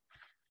much.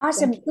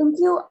 Awesome. Thank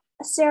you,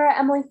 Sarah,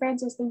 Emily,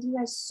 Frances. Thank you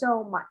guys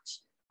so much.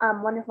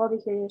 Wonderful to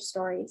hear your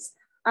stories.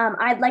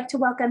 I'd like to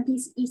welcome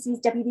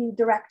PCEC's Deputy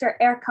Director,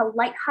 Erica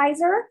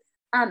Lighthizer,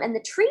 and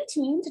the tree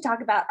team to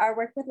talk about our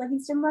work with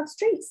Livingston Loves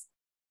Trees.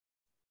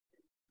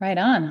 Right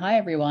on. Hi,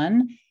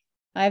 everyone.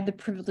 I have the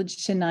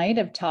privilege tonight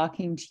of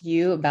talking to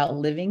you about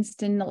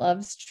Livingston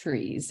Loves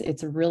Trees.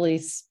 It's a really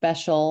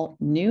special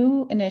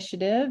new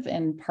initiative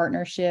and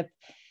partnership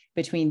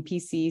between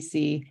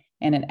PCEC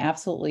and an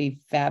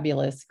absolutely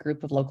fabulous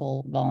group of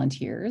local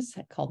volunteers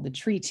called the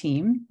Tree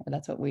Team, or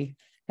that's what we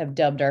have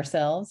dubbed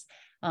ourselves.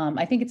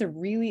 I think it's a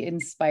really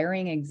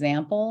inspiring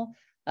example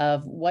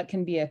of what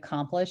can be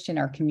accomplished in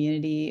our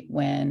community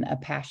when a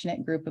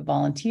passionate group of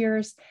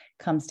volunteers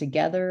comes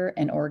together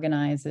and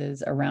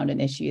organizes around an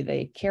issue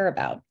they care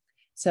about.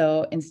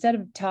 So instead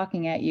of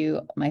talking at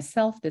you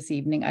myself this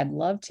evening, I'd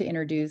love to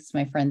introduce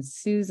my friend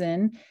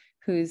Susan,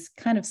 who's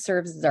kind of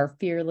serves as our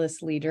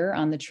fearless leader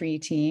on the Tree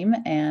Team,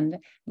 and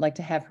I'd like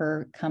to have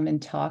her come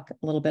and talk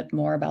a little bit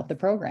more about the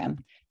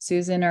program.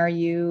 Susan, are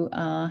you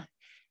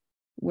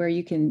where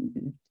you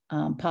can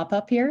pop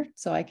up here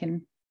so I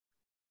can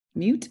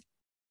mute?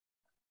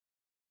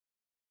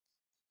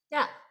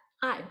 Yeah,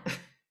 hi.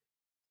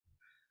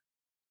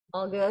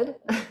 All good?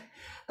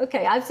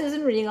 Okay, I'm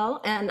Susan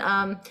Regal, and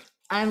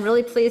I'm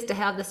really pleased to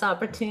have this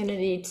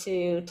opportunity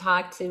to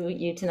talk to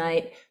you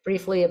tonight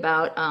briefly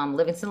about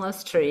Livingston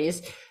Loves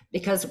Trees,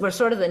 because we're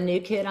sort of the new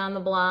kid on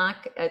the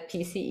block at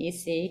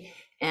PCEC,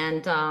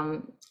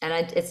 and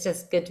it's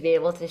just good to be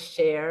able to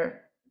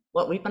share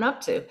what we've been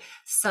up to.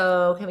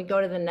 So can we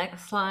go to the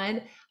next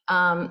slide?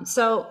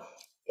 So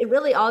it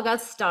really all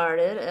got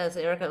started, as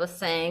Erica was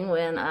saying,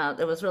 when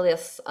there was really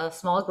a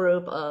small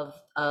group of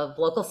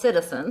local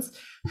citizens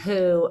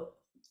who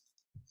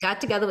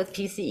got together with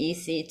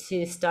PCEC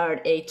to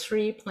start a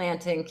tree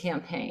planting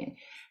campaign.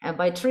 And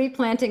by tree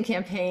planting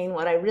campaign,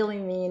 what I really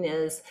mean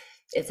is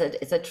it's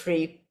a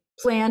tree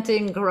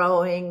planting,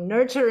 growing,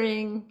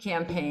 nurturing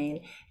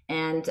campaign.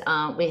 And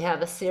we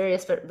have a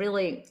serious, but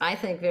really, I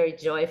think, very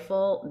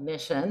joyful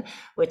mission,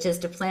 which is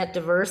to plant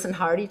diverse and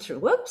hardy trees.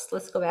 Whoops,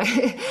 let's go back.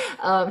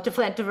 To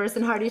plant diverse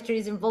and hardy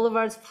trees in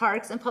boulevards,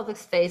 parks, and public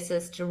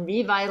spaces to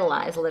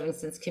revitalize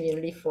Livingston's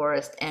community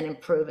forest and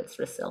improve its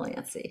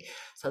resiliency.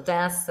 So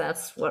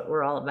that's what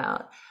we're all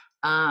about.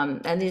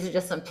 And these are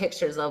just some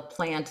pictures of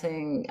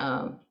planting,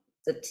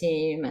 the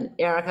team, and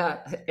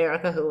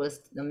Erica, who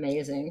was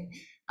amazing,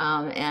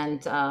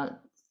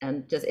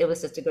 and just it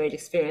was just a great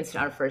experience in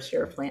our first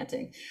year of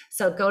planting.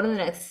 So go to the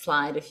next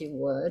slide if you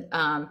would.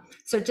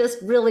 So just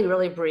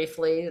really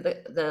briefly,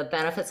 the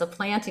benefits of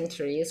planting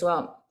trees.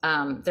 Well,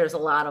 there's a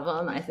lot of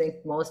them. I think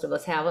most of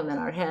us have them in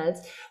our heads,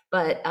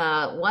 but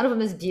one of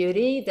them is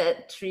beauty.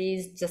 That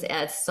trees just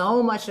add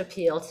so much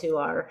appeal to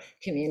our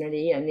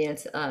community. I mean,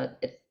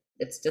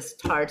 it's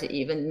just hard to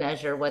even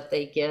measure what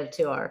they give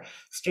to our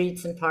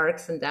streets and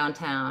parks and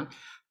downtown.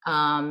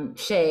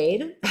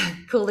 Shade,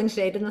 cooling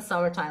shade in the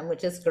summertime,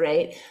 which is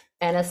great.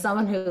 And as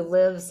someone who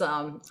lives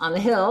on the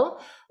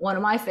hill, one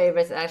of my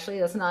favorites, actually,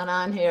 that's not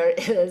on here,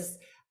 is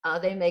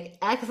they make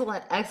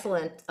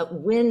excellent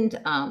wind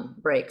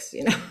breaks,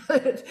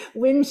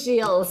 wind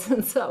shields.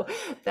 And so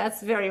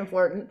that's very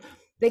important.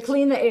 They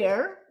clean the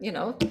air,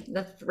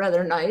 that's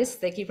rather nice.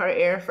 They keep our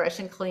air fresh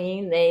and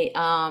clean. They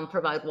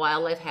provide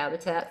wildlife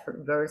habitat for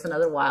birds and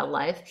other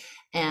wildlife.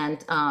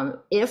 And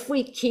if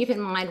we keep in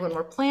mind when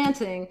we're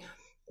planting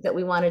that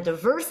we want a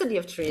diversity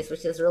of trees,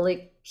 which is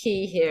really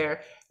key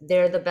here,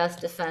 they're the best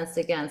defense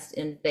against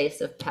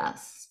invasive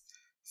pests.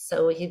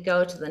 So we could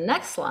go to the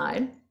next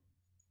slide.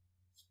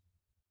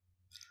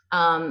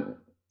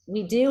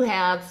 We do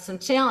have some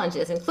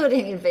challenges,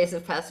 including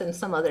invasive pests and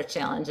some other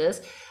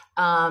challenges.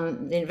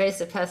 The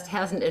invasive pest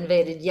hasn't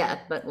invaded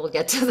yet, but we'll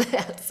get to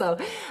that. So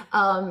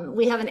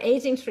we have an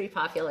aging tree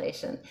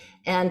population,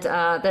 and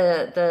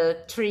the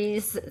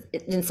trees,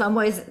 in some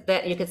ways,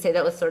 that you could say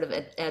that was sort of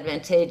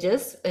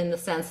advantageous in the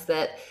sense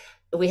that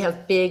we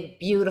have big,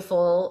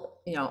 beautiful,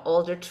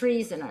 older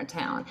trees in our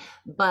town,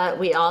 but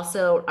we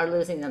also are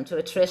losing them to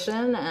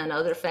attrition and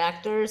other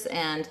factors,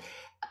 and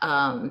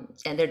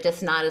they're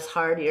just not as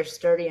hardy or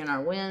sturdy in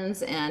our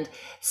winds. And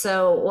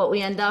so what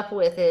we end up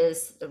with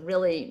is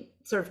really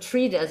sort of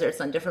tree deserts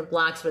on different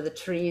blocks where the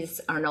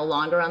trees are no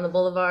longer on the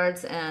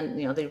boulevards, and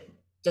they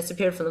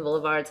disappeared from the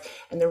boulevards,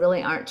 and there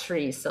really aren't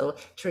trees. So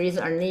trees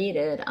are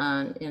needed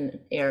in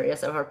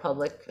areas of our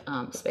public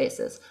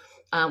spaces.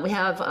 We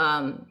have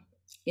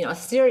a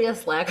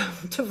serious lack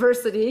of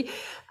diversity.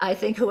 I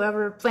think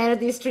whoever planted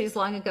these trees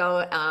long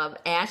ago,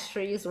 ash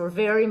trees were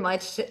very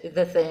much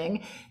the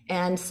thing.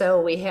 And so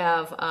we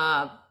have,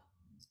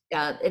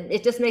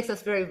 it just makes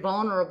us very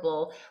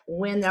vulnerable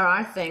when there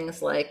are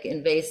things like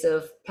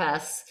invasive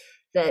pests,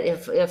 that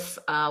if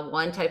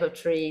one type of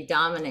tree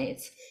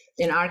dominates,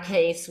 In our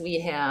case, we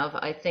have,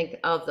 I think,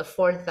 of the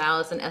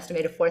 4,000,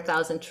 estimated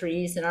 4,000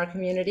 trees in our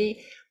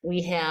community,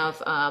 we have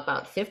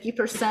about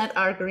 50%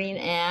 are green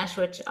ash,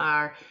 which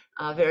are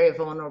very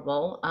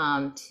vulnerable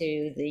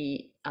to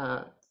the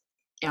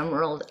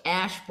emerald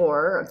ash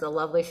borer, the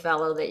lovely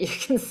fellow that you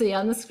can see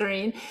on the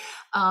screen.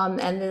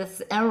 And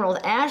this emerald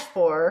ash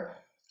borer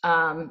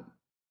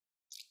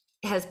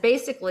has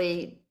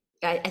basically,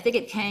 I think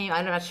it came,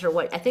 I'm not sure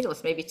what, I think it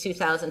was maybe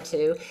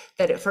 2002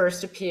 that it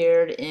first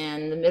appeared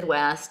in the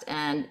Midwest,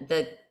 and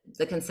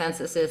the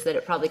consensus is that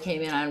it probably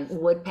came in on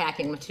wood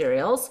packing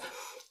materials.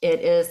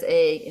 It is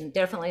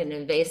definitely an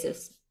invasive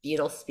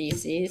beetle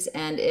species,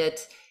 and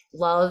it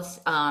loves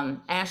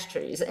ash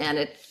trees, and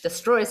it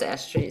destroys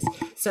ash trees.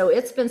 So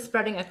it's been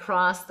spreading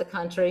across the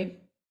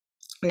country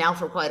now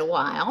for quite a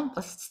while,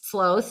 a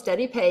slow,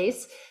 steady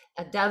pace,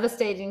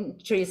 devastating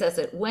trees as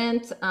it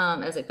went,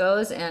 as it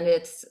goes, and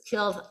it's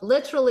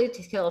literally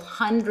killed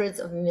hundreds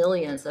of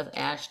millions of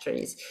ash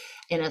trees.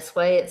 In its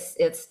way,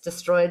 it's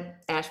destroyed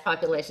ash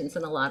populations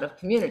in a lot of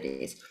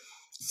communities.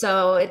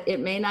 So it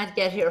may not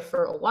get here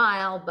for a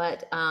while,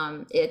 but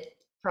it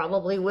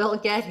probably will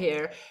get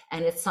here,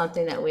 and it's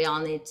something that we all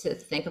need to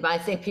think about. I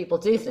think people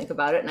do think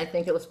about it, and I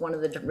think it was one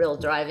of the real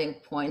driving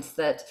points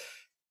that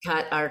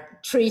got our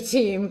tree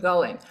team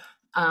going.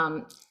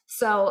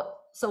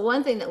 So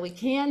one thing that we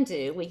can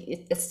do,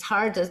 it's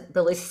hard to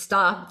really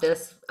stop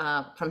this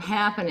from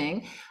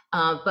happening,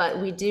 but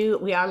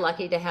we are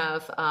lucky to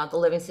have the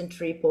Livingston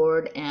Tree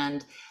Board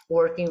and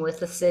working with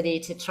the city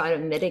to try to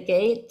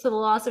mitigate the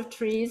loss of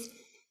trees.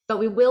 But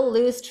we will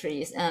lose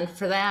trees, and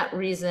for that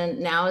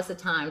reason, now is the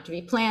time to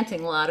be planting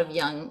a lot of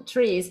young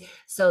trees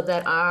so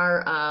that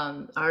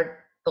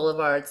our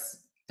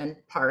boulevards and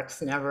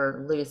parks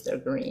never lose their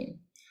green.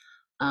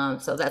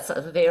 So that's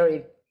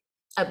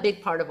a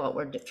big part of what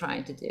we're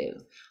trying to do.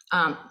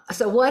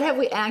 So what have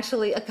we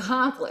actually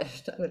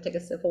accomplished? I'm gonna take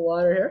a sip of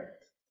water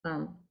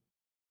here.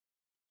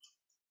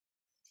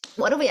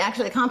 What have we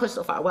actually accomplished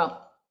so far?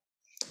 Well,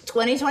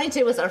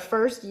 2022 was our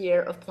first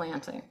year of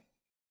planting,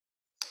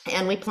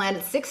 and we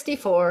planted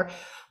 64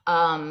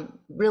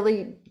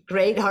 really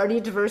great, hardy,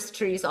 diverse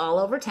trees all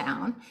over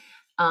town.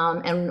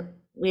 And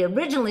we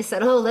originally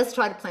said, oh, let's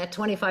try to plant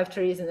 25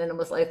 trees. And then it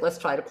was like, let's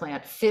try to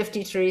plant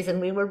 50 trees. And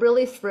we were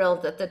really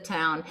thrilled that the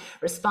town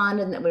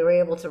responded and that we were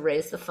able to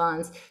raise the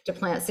funds to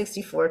plant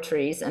 64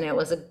 trees. And it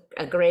was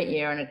a great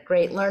year and a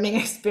great learning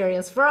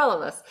experience for all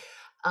of us.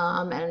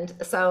 And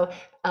so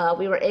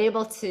we were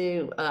able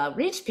to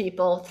reach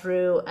people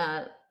through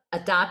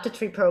Adopt a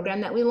Tree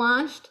program that we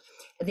launched.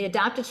 The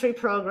Adopt a Tree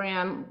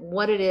program,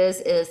 what it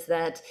is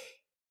that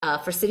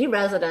for city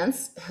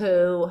residents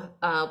who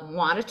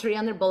want a tree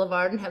on their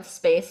boulevard and have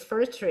space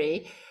for a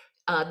tree,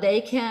 they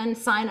can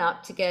sign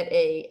up to get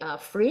a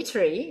free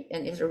tree,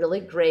 and these are really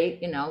great,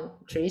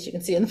 trees you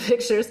can see in the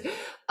pictures.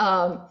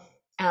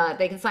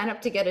 They can sign up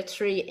to get a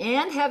tree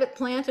and have it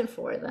planted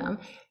for them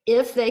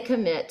if they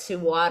commit to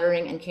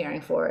watering and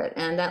caring for it.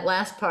 And that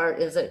last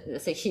part is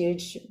a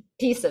huge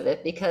piece of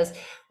it, because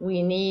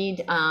we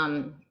need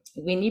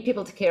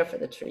people to care for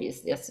the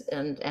trees. Yes,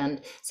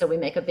 and so we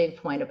make a big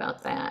point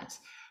about that.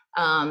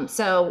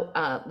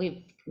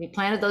 We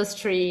planted those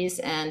trees,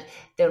 and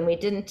then we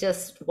didn't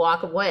just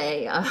walk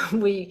away.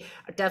 We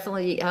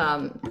definitely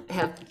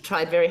have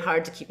tried very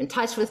hard to keep in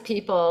touch with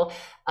people.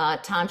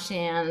 Tom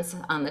Shands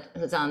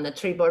who's on the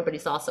tree board, but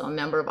he's also a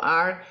member of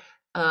our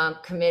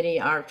committee,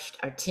 our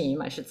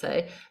team, I should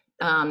say.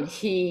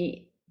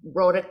 He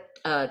wrote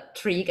a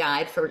tree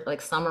guide for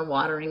summer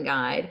watering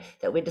guide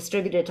that we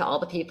distributed to all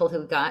the people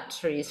who got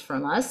trees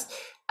from us.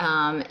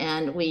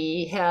 And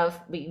we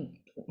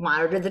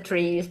monitor the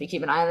trees, we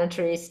keep an eye on the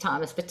trees.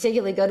 Tom is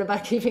particularly good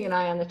about keeping an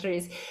eye on the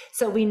trees.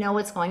 So we know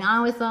what's going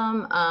on with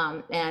them.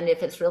 And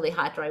if it's really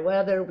hot, dry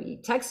weather,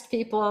 we text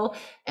people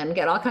and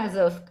get all kinds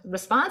of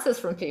responses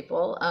from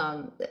people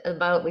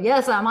about,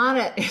 yes, I'm on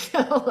it,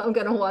 I'm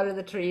gonna water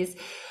the trees.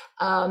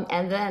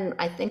 And then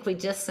I think we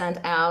just sent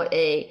out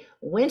a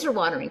winter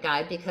watering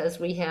guide, because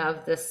we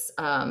have this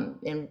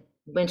in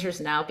winters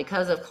now,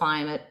 because of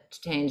climate,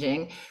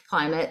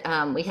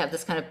 we have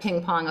this kind of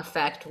ping pong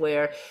effect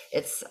where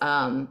it's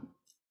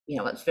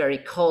it's very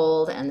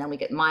cold, and then we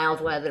get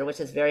mild weather,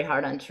 which is very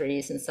hard on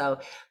trees. And so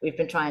we've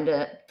been trying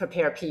to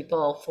prepare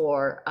people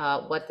for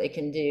what they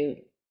can do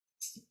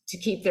to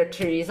keep their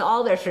trees,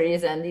 all their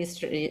trees, and these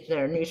trees,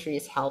 their new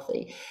trees,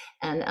 healthy.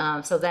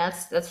 And so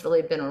that's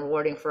really been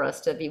rewarding for us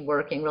to be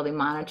working, really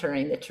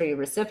monitoring the tree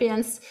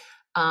recipients.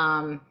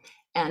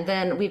 And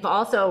then we've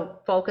also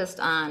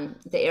focused on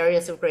the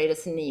areas of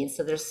greatest need.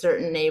 So there's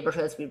certain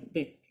neighborhoods,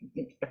 we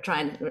are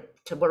trying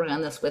to work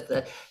on this with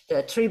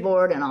the tree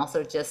board, and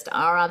also just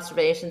our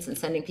observations and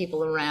sending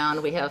people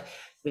around.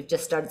 We've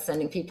just started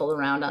sending people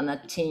around on the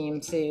team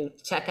to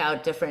check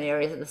out different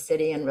areas of the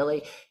city and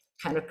really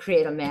kind of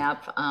create a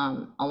map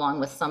along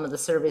with some of the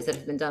surveys that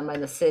have been done by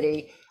the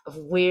city of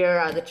where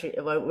are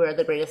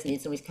the greatest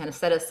needs, and we kind of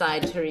set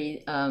aside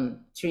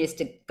trees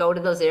to go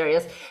to those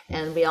areas.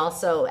 And we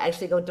also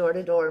actually go door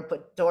to door and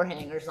put door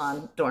hangers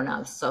on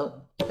doorknobs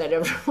so that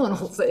everyone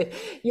will say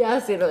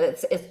yes.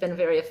 It's been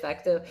very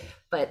effective,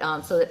 but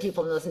so that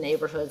people in those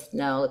neighborhoods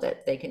know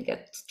that they can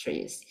get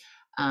trees.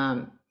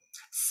 I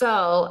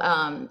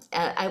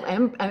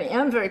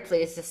am very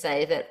pleased to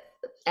say that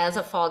as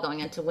of fall going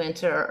into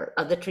winter,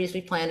 of the trees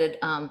we planted,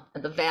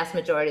 the vast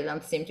majority of them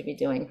seem to be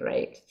doing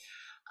great.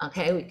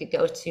 Okay, we could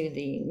go to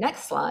the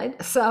next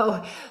slide.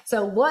 So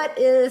what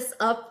is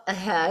up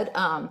ahead?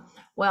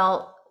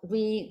 Well,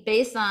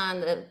 based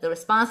on the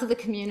response of the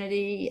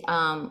community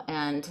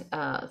and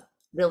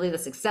really the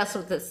success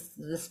of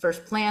this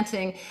first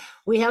planting,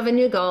 we have a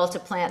new goal to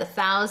plant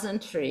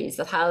 1,000 trees,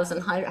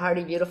 1,000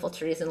 hardy, beautiful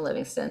trees in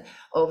Livingston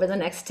over the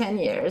next 10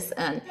 years.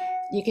 And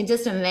you can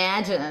just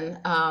imagine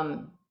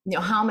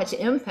how much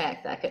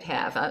impact that could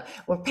have.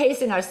 We're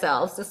pacing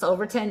ourselves. Just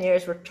over 10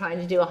 years, we're trying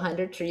to do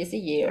 100 trees a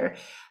year.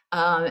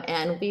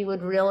 And we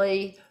would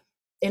really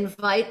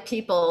invite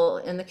people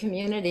in the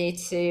community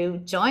to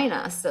join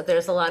us. So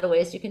there's a lot of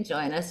ways you can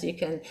join us. You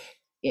can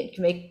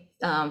make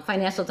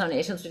financial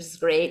donations, which is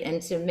great.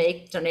 And to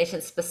make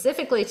donations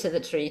specifically to the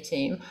tree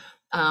team,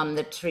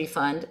 the tree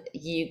fund,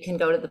 you can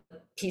go to the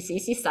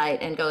PCEC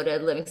site and go to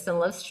Livingston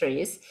Loves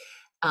Trees.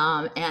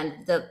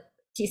 And the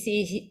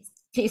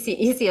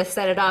PCEC has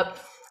set it up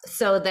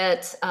so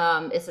that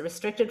it's a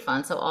restricted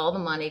fund. So all the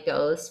money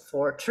goes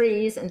for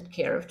trees and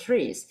care of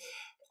trees.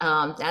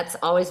 That's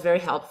always very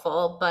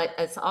helpful, but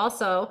it's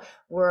also,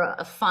 we're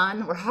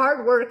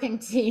hardworking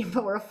team,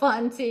 but we're a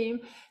fun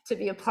team to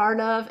be a part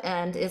of.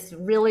 And it's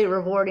really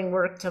rewarding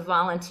work to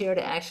volunteer,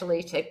 to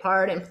actually take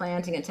part in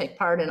planting and take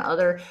part in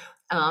other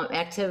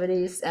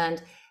activities.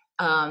 And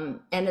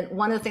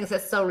one of the things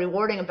that's so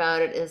rewarding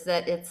about it is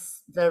that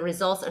the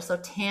results are so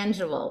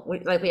tangible.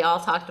 We all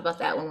talked about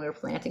that when we were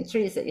planting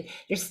trees, that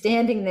you're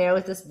standing there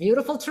with this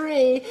beautiful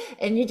tree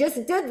and you just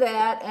did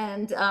that.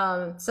 And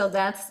so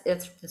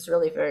it's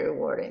really very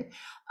rewarding.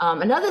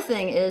 Another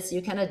thing is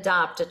you can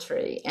adopt a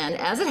tree. And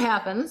as it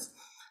happens,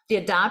 the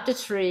Adopt a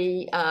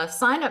Tree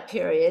sign-up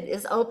period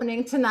is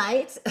opening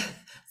tonight.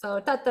 So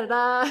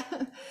ta-da-da.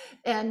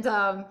 And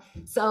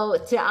so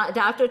to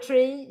adopt a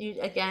tree,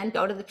 you again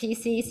go to the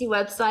PCEC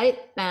website,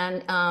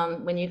 and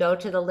when you go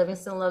to the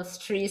Livingston Loves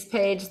Trees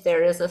page,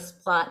 there is a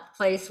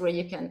place where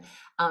you can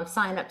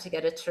sign up to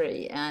get a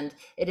tree. And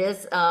it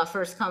is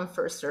first come,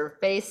 first served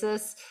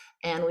basis.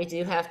 And we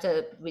do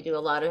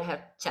a lot of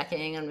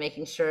checking and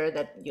making sure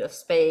that you have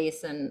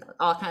space and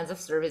all kinds of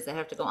surveys that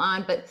have to go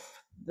on.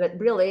 But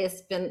really,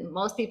 it's been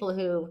most people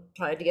who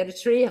tried to get a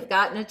tree have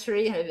gotten a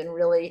tree and have been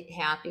really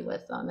happy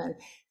with them. And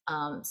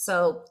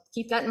so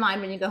keep that in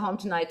mind when you go home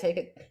tonight. Take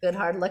a good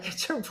hard look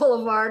at your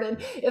boulevard,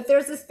 and if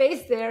there's a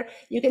space there,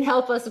 you can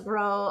help us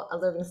grow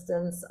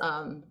Livingston's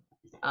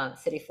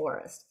city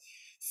forest.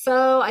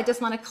 So I just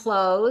want to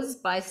close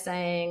by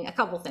saying a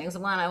couple things.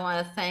 One, I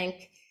want to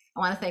thank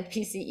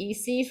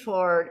PCEC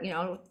for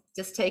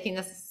just taking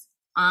this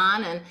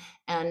on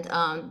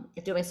and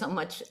doing so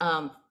much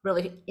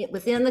really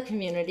within the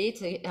community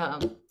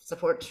to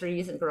support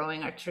trees and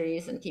growing our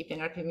trees and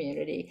keeping our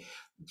community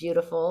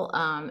beautiful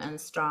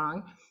and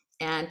strong.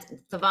 And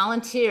the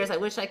volunteers, I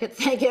wish I could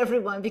thank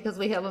everyone, because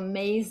we have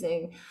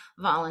amazing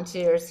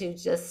volunteers who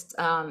just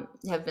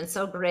have been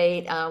so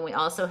great. We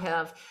also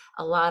have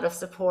a lot of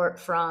support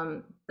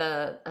from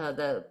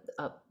the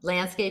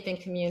landscaping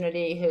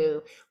community,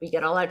 who we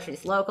get all our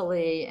trees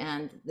locally,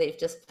 and they've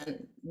just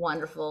been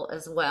wonderful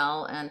as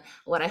well. And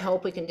what I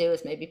hope we can do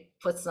is maybe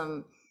put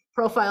some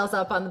profiles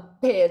up on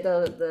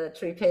the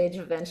tree page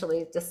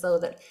eventually, just so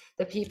that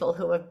the people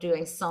who are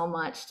doing so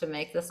much to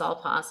make this all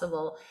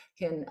possible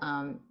can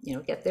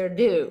get their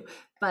due.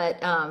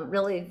 But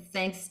really,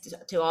 thanks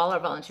to all our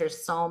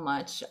volunteers so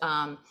much.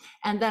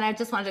 And then I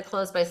just wanted to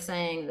close by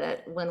saying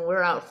that when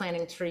we're out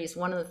planting trees,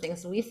 one of the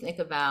things we think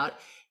about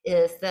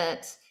is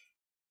that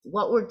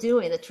what we're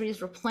doing, the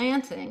trees we're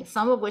planting,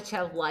 some of which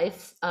have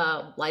life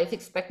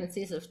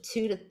expectancies of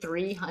 200 to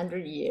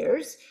 300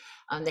 years.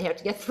 They have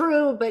to get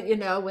through, but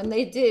when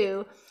they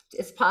do,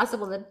 it's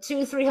possible that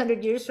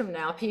 200-300 years from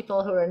now,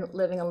 people who are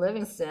living in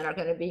Livingston are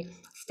going to be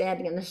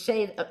standing in the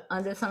shade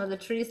under some of the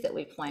trees that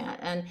we plant.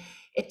 And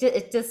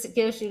it just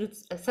gives you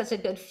such a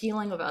good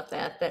feeling about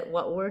that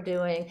what we're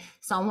doing,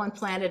 someone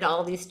planted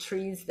all these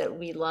trees that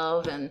we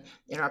love and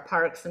in our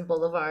parks and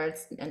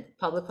boulevards and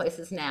public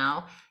places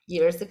now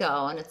years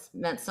ago, and it's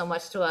meant so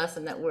much to us,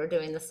 and that we're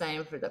doing the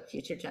same for the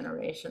future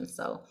generations.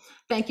 So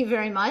thank you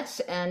very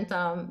much, and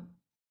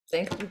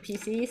thank you,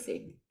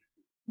 PCEC.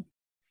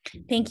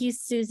 Thank you,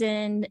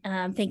 Susan.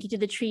 Thank you to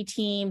the tree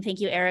team.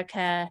 Thank you,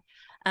 Erica.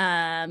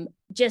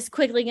 Just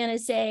quickly going to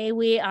say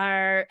we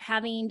are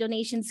having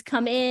donations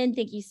come in.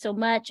 Thank you so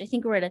much. I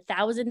think we're at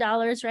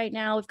 $1,000 right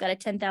now. We've got a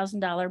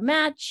 $10,000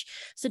 match.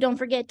 So don't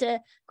forget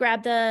to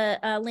grab the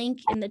link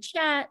in the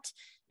chat.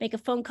 make a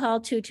phone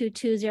call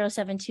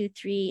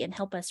 222-0723 and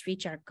help us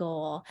reach our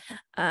goal.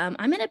 I'm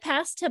going to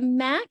pass to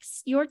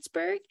Max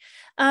Yortzberg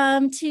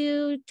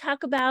to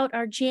talk about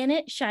our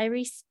Janet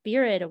Shirey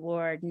Spirit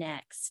Award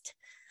next.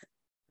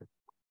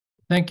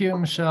 Thank you,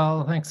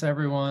 Michelle. Thanks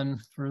everyone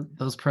for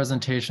those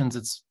presentations.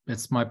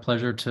 It's my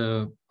pleasure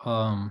to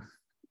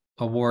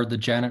award the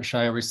Janet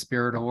Shirey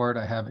Spirit Award.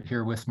 I have it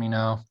here with me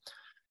now.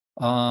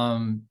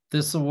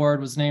 This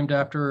award was named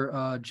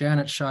after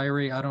Janet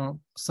Shirey.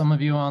 Some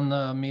of you on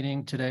the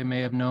meeting today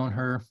may have known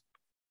her.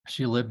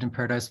 She lived in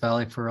Paradise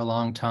Valley for a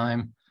long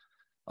time.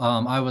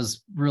 I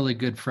was really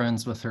good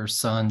friends with her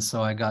son,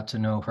 so I got to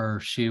know her.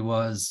 She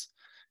was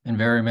in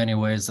very many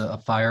ways a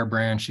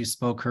firebrand. She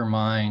spoke her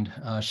mind.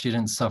 She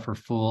didn't suffer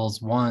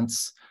fools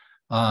once.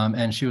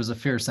 And she was a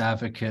fierce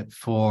advocate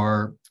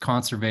for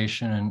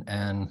conservation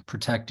and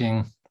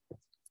protecting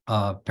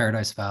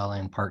Paradise Valley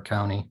and Park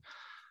County.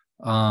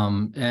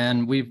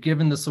 And we've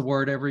given this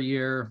award every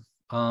year.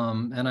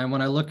 And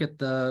when I look at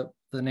the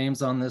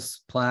names on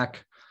this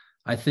plaque,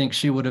 I think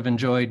she would have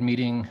enjoyed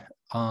meeting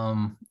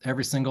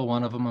every single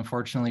one of them.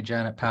 Unfortunately,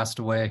 Janet passed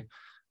away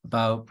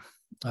about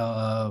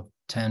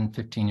 10,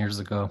 15 years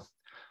ago.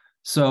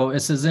 So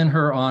this is in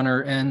her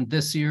honor. And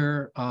this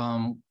year,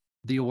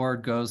 the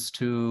award goes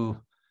to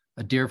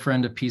a dear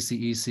friend of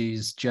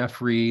PCEC's,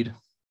 Jeff Reed.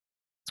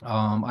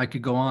 I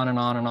could go on and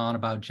on and on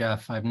about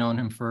Jeff. I've known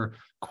him for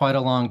quite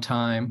a long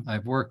time.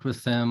 I've worked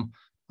with him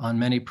on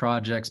many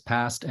projects,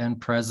 past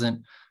and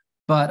present.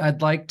 But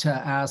I'd like to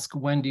ask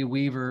Wendy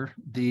Weaver,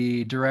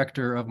 the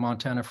director of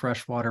Montana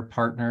Freshwater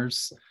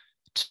Partners,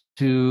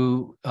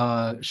 to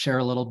share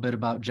a little bit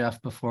about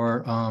Jeff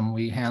before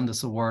we hand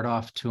this award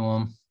off to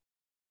him.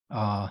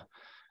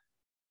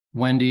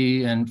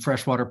 Wendy and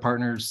Freshwater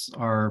Partners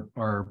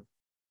are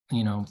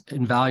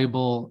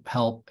invaluable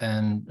help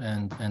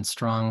and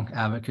strong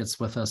advocates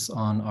with us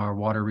on our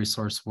water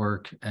resource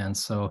work. And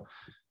so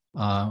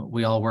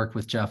we all work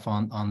with Jeff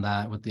on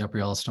that with the Upper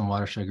Yellowstone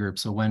Watershed Group.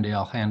 So Wendy,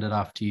 I'll hand it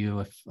off to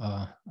you if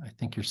I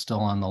think you're still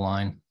on the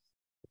line.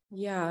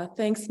 Yeah,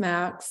 thanks,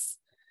 Max.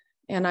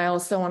 And I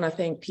also want to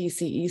thank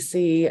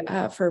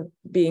PCEC for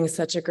being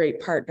such a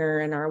great partner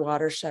in our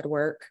watershed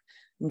work.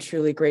 I'm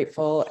truly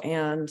grateful.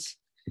 And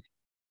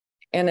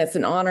it's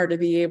an honor to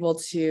be able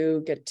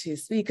to get to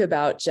speak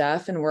about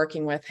Jeff and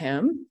working with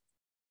him.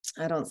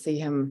 I don't see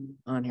him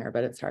on here,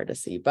 but it's hard to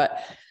see.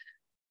 But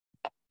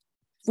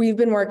we've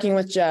been working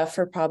with Jeff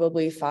for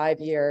probably 5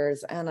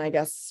 years. And I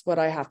guess what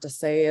I have to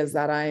say is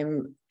that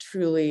I'm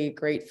truly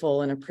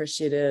grateful and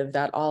appreciative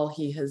that all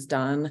he has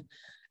done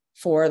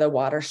for the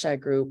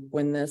watershed group.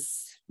 When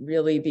this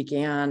really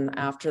began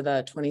after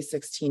the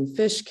 2016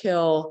 fish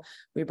kill,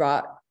 we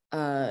brought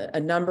a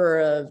number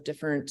of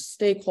different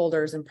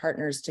stakeholders and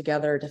partners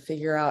together to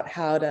figure out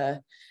how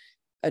to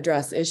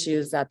address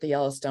issues that the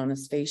Yellowstone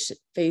is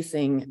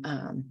facing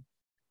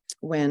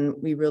when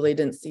we really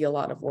didn't see a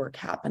lot of work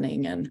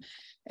happening.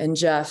 And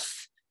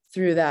Jeff,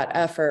 through that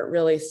effort,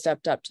 really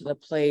stepped up to the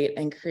plate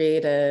and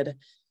created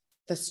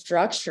the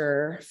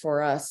structure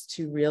for us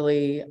to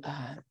really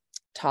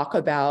talk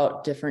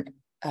about different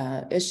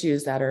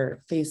issues that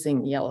are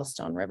facing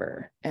Yellowstone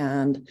River.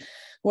 And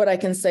what I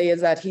can say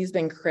is that he's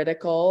been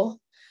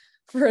critical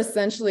for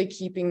essentially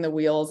keeping the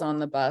wheels on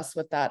the bus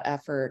with that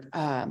effort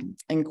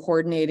and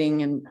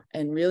coordinating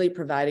and really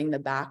providing the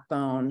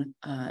backbone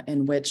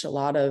in which a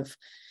lot of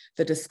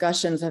the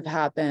discussions have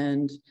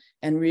happened,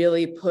 and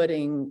really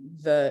putting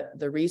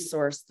the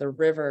resource, the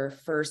river,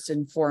 first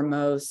and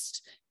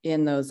foremost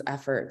in those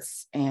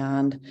efforts.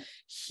 And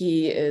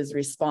he is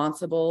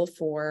responsible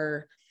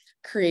for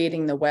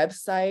creating the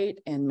website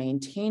and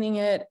maintaining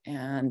it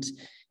and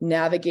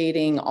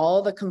navigating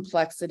all the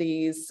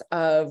complexities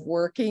of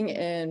working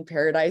in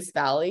Paradise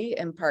Valley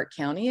and Park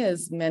County.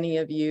 As many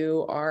of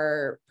you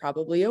are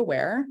probably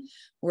aware,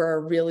 we're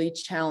a really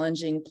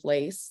challenging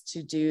place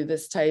to do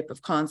this type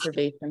of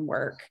conservation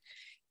work.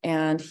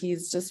 And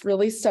he's just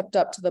really stepped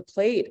up to the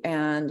plate,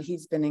 and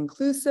he's been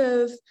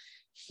inclusive.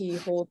 He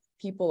holds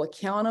people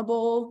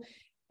accountable.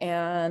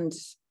 And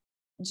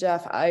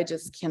Jeff, I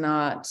just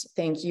cannot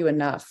thank you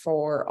enough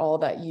for all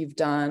that you've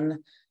done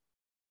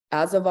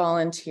as a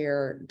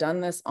volunteer, done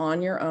this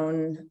on your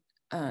own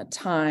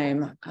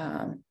time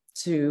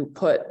to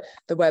put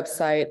the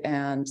website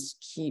and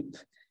keep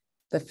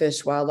the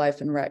Fish,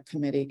 Wildlife, and Rec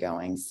Committee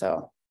going.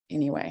 So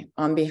anyway,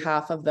 on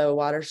behalf of the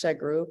Watershed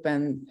Group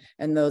and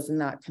those in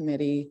that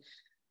committee,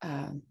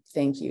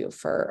 thank you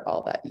for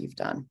all that you've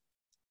done.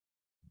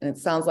 And it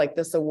sounds like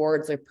this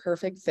award's a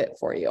perfect fit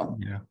for you.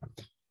 Yeah.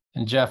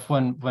 And Jeff,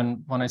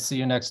 when I see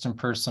you next in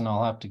person,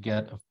 I'll have to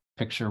get a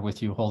picture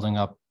with you holding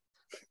up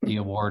the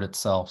award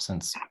itself,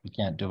 since we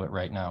can't do it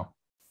right now.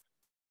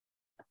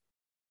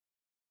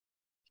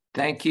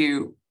 Thank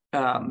you,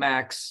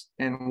 Max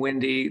and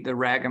Wendy, the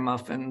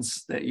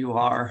ragamuffins that you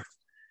are,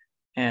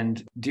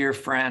 and dear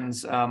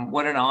friends.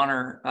 What an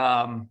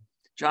honor.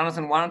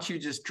 Jonathan, why don't you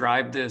just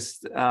drive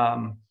this?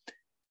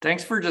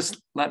 Thanks for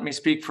just letting me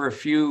speak for a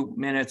few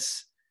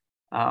minutes.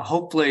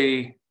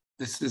 Hopefully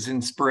this is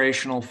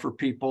inspirational for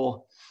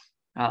people.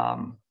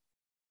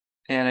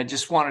 and I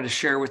just wanted to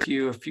share with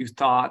you a few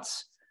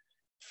thoughts.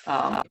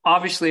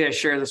 Obviously, I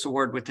share this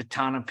award with a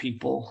ton of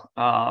people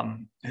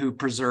who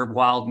preserve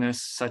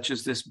wildness, such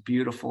as this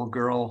beautiful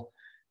girl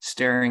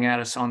staring at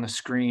us on the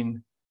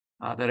screen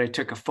that I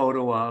took a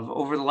photo of.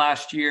 Over the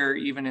last year,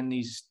 even in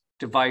these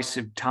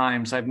divisive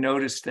times, I've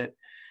noticed that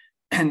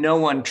no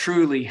one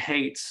truly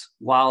hates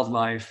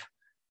wildlife.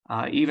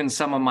 Even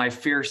some of my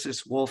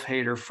fiercest wolf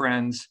hater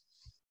friends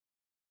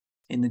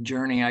in the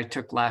journey I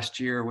took last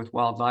year with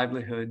Wild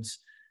Livelihoods,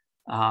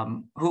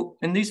 and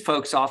these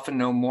folks often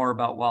know more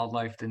about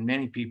wildlife than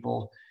many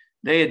people,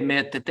 they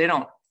admit that they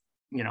don't,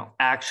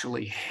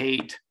 actually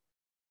hate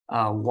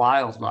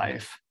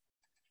wildlife.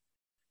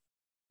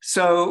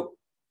 So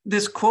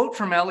this quote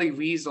from Elie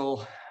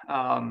Wiesel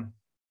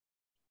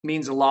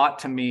means a lot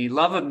to me.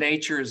 Love of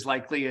nature is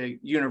likely a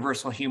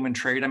universal human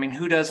trait. I mean,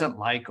 who doesn't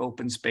like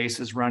open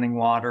spaces, running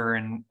water,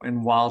 and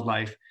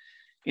wildlife,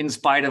 in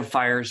spite of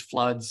fires,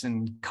 floods,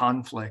 and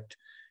conflict?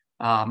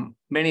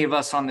 Many of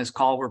us on this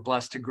call were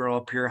blessed to grow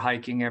up here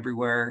hiking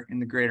everywhere in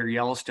the greater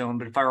Yellowstone.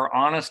 But if I were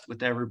honest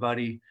with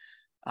everybody,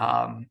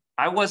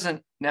 I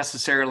wasn't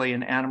necessarily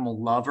an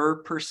animal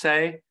lover per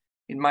se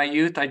in my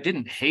youth. I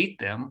didn't hate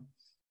them.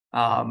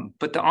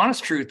 But the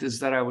honest truth is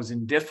that I was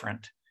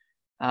indifferent.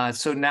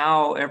 So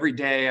now every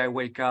day I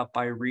wake up,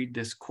 I read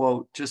this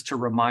quote just to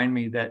remind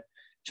me that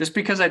just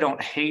because I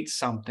don't hate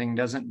something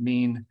doesn't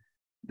mean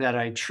that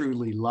I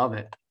truly love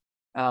it.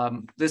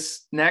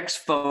 This next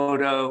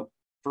photo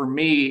for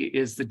me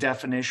is the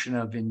definition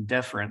of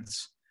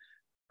indifference.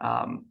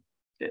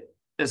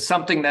 It's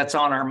something that's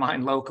on our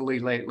mind locally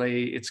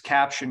lately. Its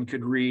caption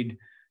could read,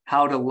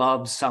 "How to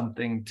Love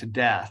Something to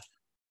Death."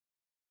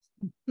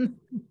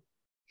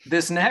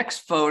 This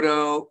next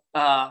photo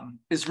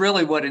is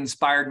really what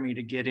inspired me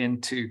to get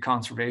into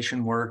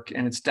conservation work,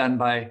 and it's done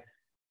by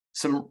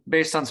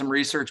based on some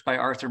research by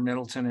Arthur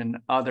Middleton and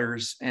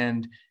others.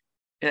 And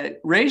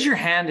raise your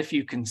hand if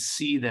you can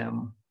see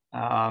them.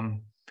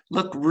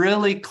 Look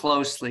really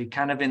closely,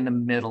 kind of in the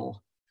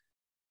middle.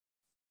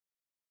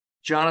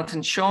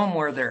 Jonathan, show them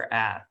where they're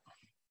at.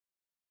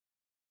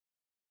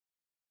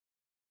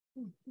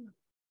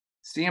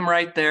 See them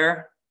right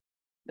there?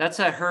 That's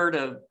a herd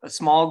of a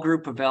small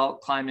group of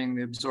elk climbing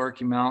the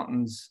Absaroka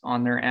Mountains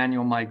on their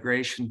annual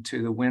migration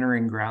to the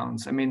wintering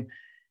grounds. I mean,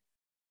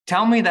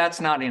 tell me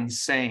that's not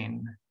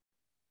insane.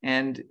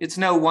 And it's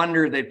no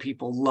wonder that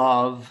people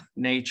love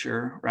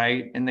nature,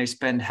 right? And they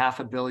spend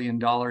 $500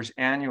 million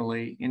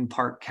annually in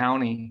Park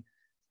County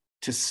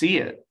to see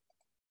it.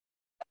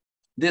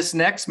 This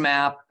next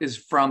map is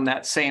from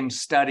that same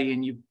study,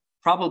 and you've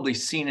probably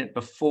seen it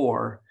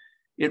before.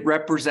 It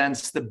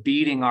represents the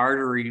beating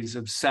arteries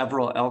of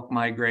several elk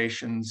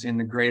migrations in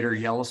the greater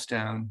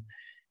Yellowstone.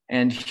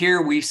 And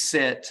here we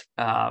sit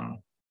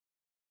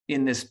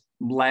in this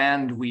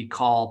land we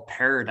call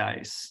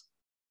paradise.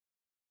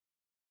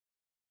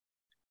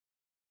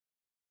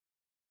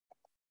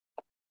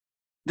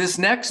 This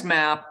next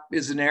map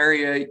is an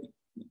area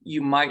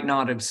you might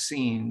not have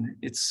seen.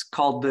 It's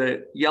called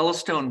the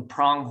Yellowstone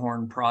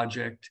Pronghorn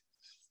Project.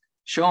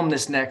 Show them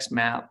this next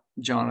map,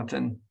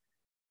 Jonathan.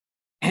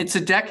 It's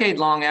a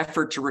decade-long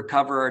effort to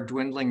recover our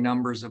dwindling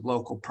numbers of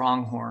local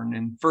pronghorn,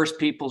 and First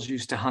Peoples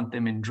used to hunt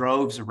them in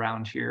droves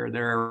around here.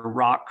 There are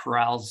rock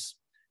corrals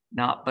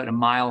not but a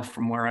mile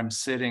from where I'm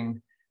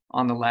sitting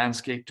on the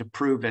landscape to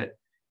prove it.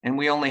 And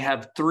we only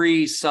have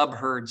 3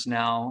 subherds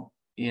now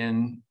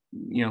in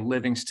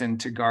Livingston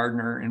to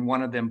Gardner, and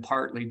one of them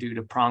partly due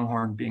to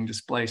pronghorn being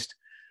displaced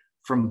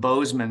from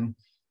Bozeman.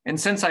 And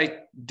since I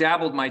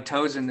dabbled my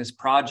toes in this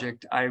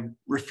project, I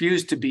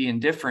refused to be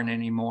indifferent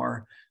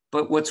anymore.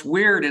 But what's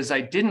weird is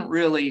I didn't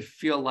really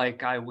feel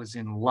like I was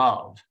in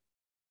love.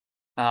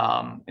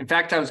 In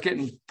fact, I was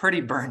getting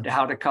pretty burned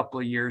out a couple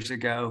of years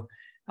ago.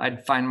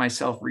 I'd find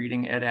myself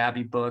reading Ed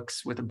Abbey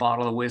books with a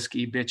bottle of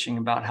whiskey, bitching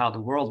about how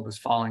the world was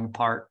falling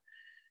apart.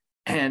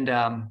 And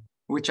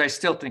which I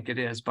still think it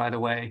is, by the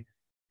way.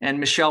 And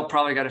Michelle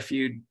probably got a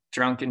few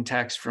drunken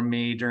texts from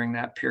me during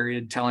that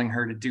period telling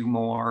her to do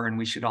more and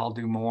we should all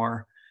do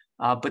more.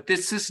 But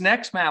this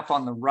next map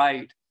on the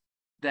right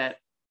that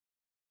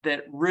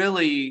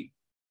really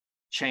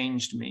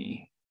changed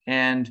me.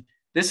 And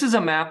this is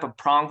a map of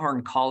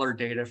pronghorn collar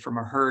data from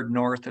a herd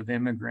north of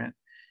Immigrant.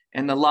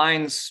 And the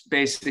lines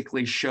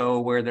basically show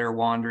where they're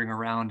wandering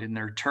around in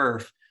their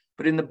turf.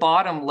 But in the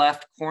bottom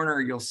left corner,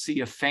 you'll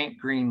see a faint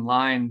green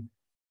line,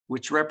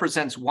 which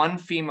represents one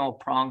female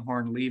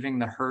pronghorn leaving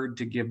the herd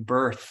to give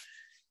birth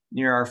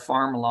near our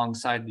farm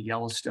alongside the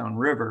Yellowstone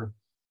River.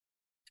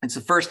 It's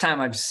the first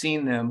time I've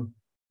seen them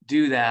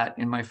do that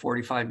in my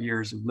 45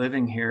 years of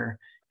living here.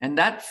 And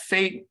that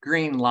faint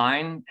green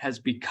line has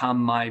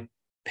become my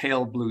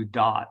pale blue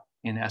dot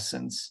in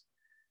essence.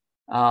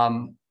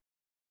 And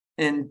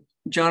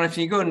John, if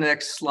you go to the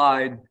next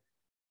slide,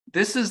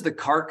 this is the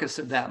carcass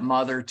of that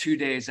mother 2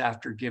 days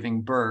after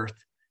giving birth.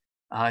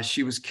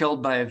 She was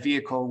killed by a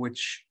vehicle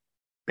which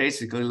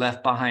basically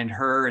left behind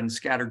her and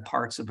scattered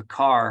parts of a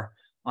car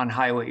on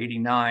Highway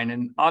 89.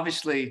 And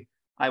obviously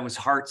I was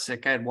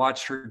heartsick. I had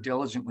watched her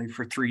diligently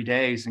for 3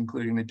 days,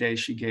 including the day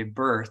she gave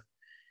birth.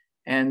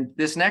 And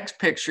this next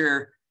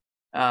picture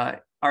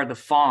are the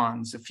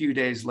fawns a few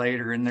days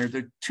later, and they're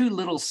the two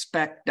little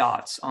speck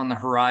dots on the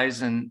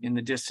horizon in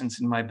the distance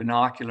in my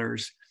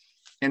binoculars.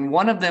 And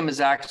one of them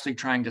is actually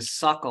trying to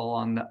suckle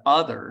on the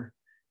other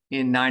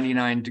in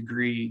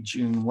 99-degree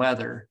June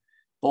weather,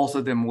 both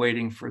of them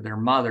waiting for their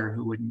mother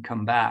who wouldn't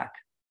come back.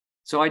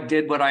 So I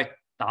did what I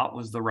thought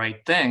was the right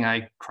thing.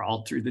 I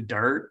crawled through the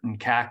dirt and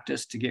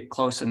cactus to get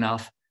close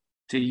enough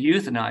to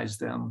euthanize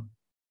them.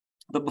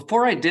 But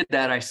before I did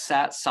that, I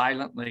sat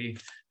silently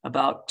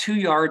about 2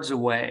 yards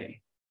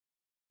away,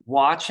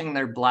 watching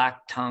their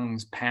black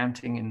tongues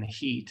panting in the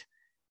heat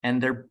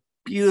and their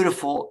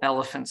beautiful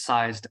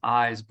elephant-sized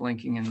eyes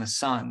blinking in the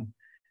sun.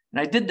 And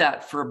I did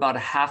that for about a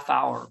half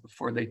hour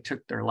before they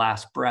took their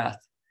last breath.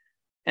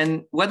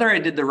 And whether I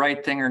did the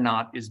right thing or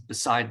not is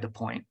beside the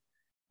point.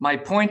 My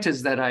point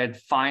is that I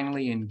had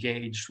finally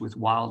engaged with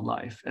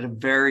wildlife at a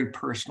very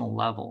personal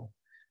level.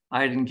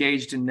 I had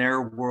engaged in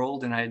their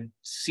world and I had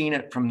seen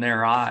it from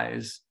their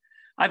eyes.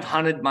 I've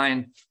hunted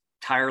my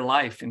entire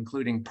life,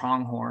 including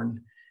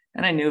pronghorn,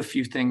 and I knew a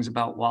few things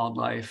about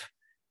wildlife.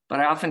 But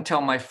I often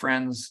tell my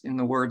friends, in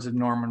the words of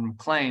Norman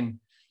MacLean,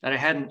 that I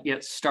hadn't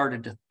yet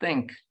started to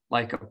think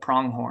like a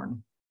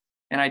pronghorn.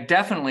 And I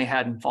definitely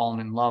hadn't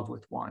fallen in love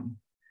with one.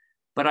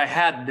 But I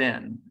had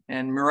then,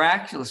 and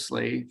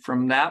miraculously,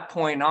 from that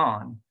point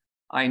on,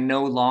 I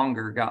no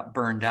longer got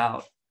burned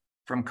out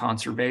from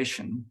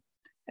conservation.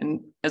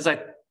 And as I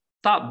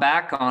thought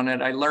back on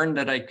it, I learned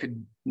that I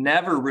could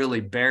never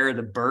really bear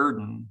the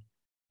burden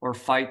or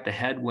fight the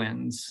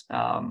headwinds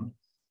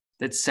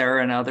that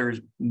Sarah and others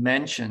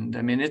mentioned.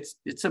 I mean,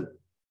 it's a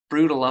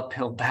brutal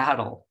uphill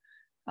battle,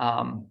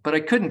 but I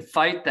couldn't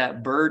fight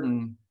that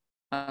burden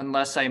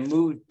unless I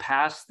moved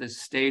past this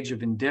stage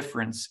of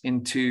indifference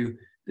into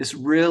this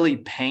really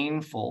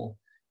painful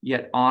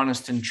yet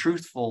honest and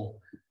truthful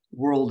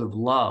world of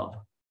love.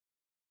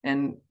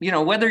 And, you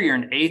know, whether you're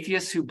an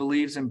atheist who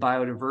believes in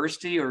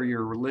biodiversity or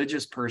you're a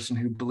religious person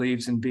who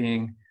believes in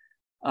being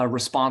a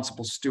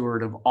responsible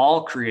steward of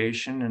all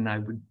creation, and I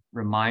would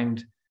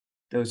remind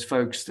those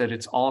folks that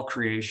it's all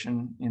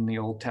creation in the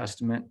Old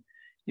Testament,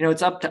 you know,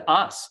 it's up to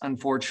us,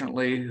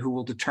 unfortunately, who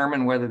will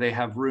determine whether they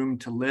have room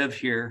to live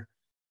here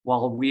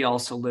while we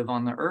also live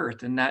on the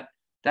earth. And that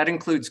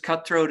includes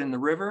cutthroat in the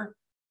river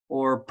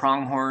or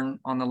pronghorn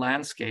on the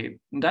landscape.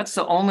 And that's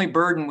the only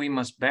burden we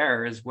must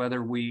bear, is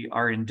whether we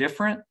are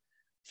indifferent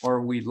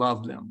or we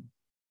love them.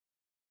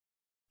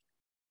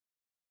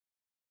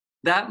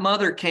 That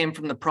mother came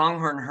from the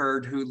pronghorn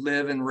herd who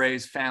live and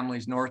raise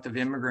families north of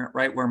Immigrant,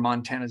 right where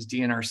Montana's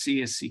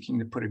DNRC is seeking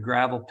to put a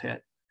gravel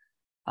pit.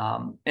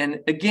 And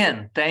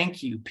again,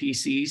 thank you,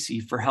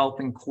 PCEC, for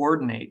helping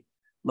coordinate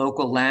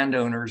local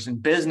landowners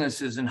and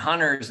businesses and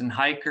hunters and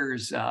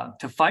hikers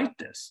to fight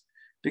this,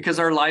 because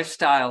our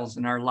lifestyles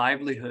and our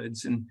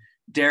livelihoods, and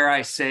dare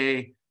I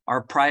say,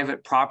 our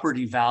private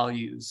property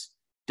values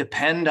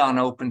depend on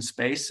open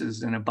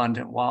spaces and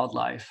abundant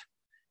wildlife.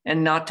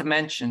 And not to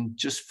mention,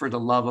 just for the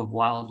love of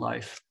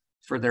wildlife,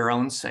 for their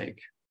own sake.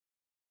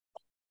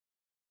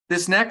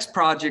 This next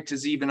project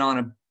is even on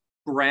a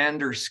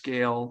grander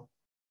scale,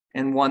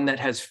 and one that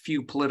has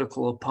few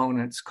political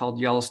opponents,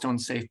 called Yellowstone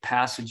Safe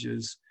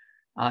Passages.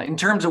 In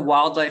terms of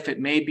wildlife, it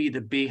may be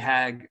the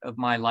BHAG of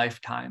my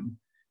lifetime.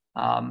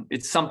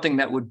 It's something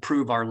that would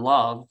prove our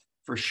love,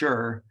 for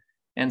sure,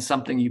 and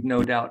something you've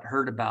no doubt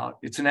heard about.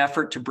 It's an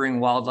effort to bring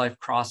wildlife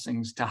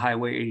crossings to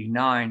Highway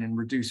 89 and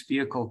reduce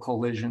vehicle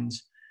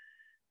collisions.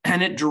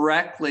 And it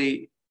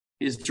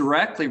is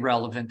directly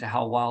relevant to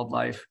how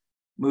wildlife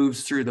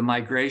moves through the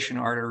migration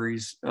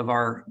arteries of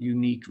our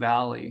unique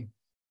valley.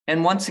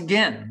 And once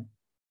again,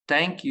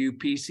 thank you,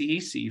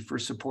 PCEC, for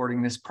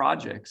supporting this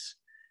project.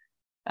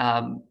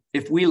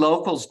 If we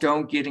locals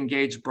don't get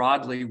engaged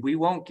broadly, we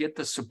won't get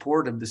the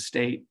support of the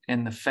state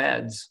and the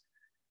feds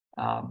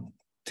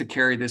to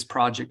carry this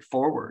project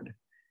forward.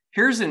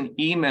 Here's an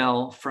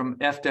email from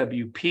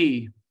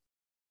FWP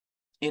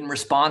in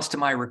response to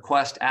my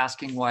request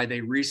asking why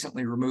they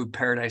recently removed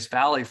Paradise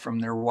Valley from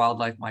their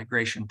wildlife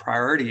migration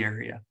priority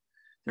area.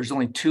 There's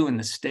only 2 in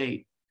the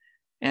state.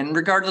 And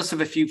regardless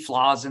of a few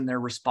flaws in their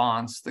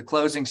response, the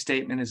closing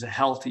statement is a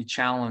healthy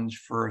challenge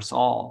for us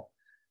all.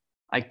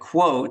 I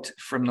quote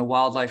from the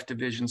Wildlife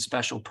Division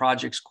Special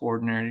Projects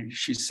Coordinator.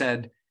 She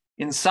said,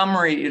 "In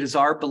summary, it is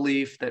our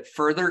belief that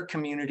further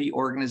community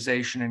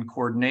organization and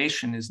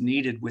coordination is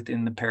needed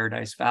within the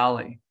Paradise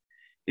Valley.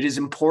 It is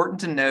important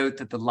to note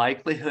that the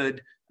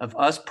likelihood of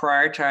us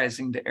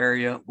prioritizing the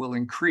area will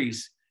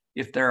increase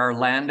if there are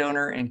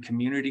landowner and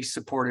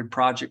community-supported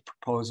project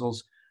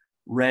proposals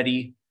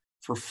ready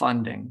for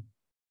funding."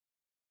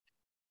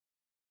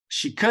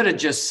 She could have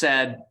just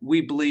said,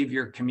 "We believe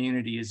your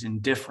community is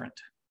indifferent."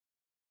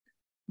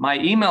 My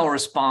email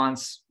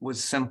response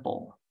was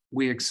simple: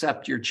 "We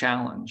accept your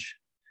challenge."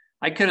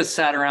 I could have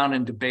sat around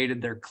and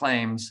debated their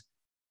claims,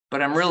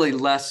 but I'm really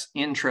less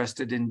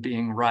interested in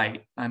being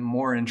right. I'm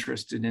more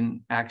interested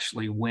in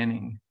actually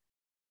winning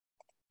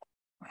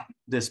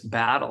this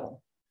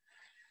battle.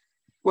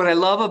 What I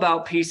love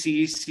about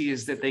PCEC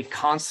is that they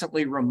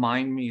constantly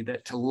remind me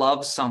that to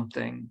love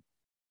something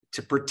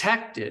to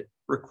protect it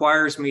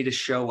requires me to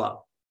show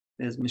up,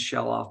 as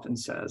Michelle often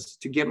says,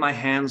 to get my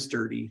hands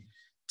dirty,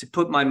 to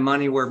put my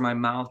money where my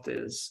mouth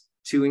is,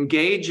 to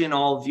engage in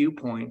all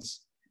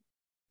viewpoints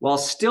while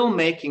still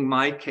making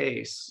my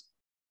case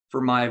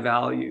for my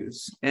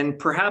values. And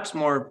perhaps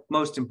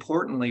most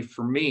importantly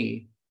for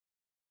me,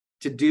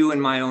 to do in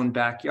my own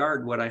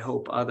backyard what I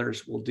hope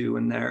others will do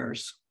in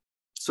theirs.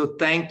 So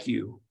thank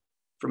you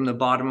from the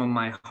bottom of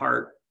my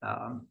heart,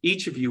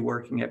 each of you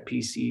working at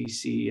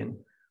PCEC and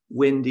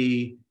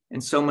Wendy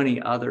and so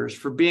many others,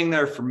 for being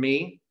there for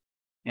me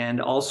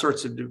and all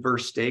sorts of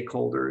diverse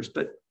stakeholders.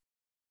 But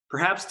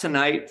perhaps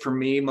tonight, for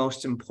me,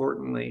 most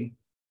importantly,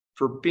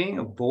 for being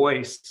a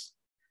voice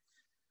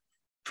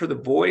for the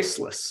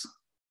voiceless,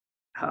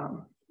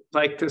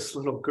 like this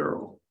little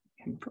girl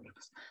in front of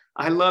us.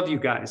 I love you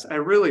guys. I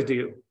really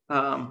do.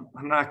 I'm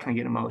not going to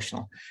get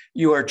emotional.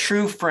 You are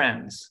true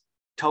friends,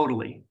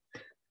 totally.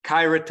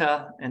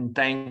 Kairita, and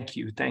thank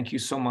you. Thank you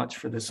so much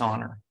for this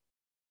honor.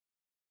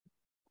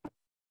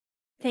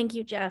 Thank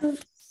you, Jeff.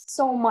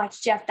 So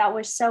much, Jeff. That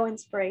was so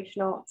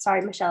inspirational.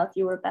 Sorry, Michelle, if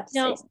you were about to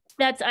say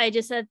something. I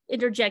just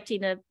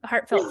interjecting a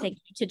heartfelt thank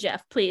you to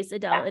Jeff. Please,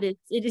 Adele. Yeah.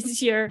 It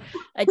is your,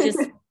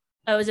 it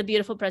was a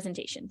beautiful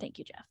presentation. Thank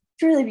you, Jeff.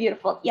 Truly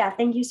beautiful. Yeah,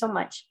 thank you so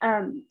much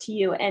to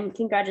you, and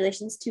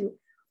congratulations to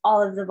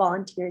all of the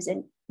volunteers.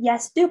 And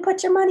yes, do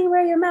put your money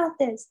where your mouth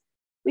is.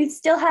 We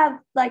still have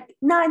like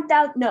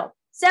 $7,000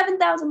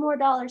 more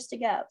to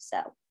go.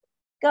 So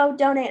go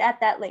donate at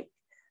that link.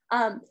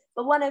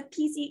 But one of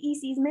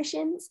PCEC's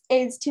missions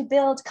is to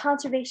build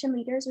conservation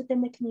leaders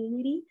within the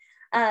community.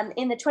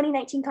 In the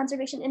 2019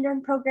 Conservation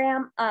Intern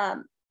Program, I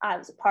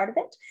was a part of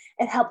it.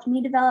 It helped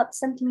me develop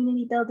some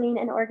community building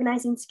and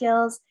organizing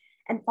skills,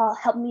 and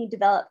helped me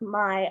develop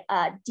my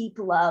deep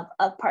love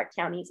of Park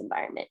County's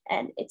environment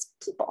and its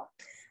people.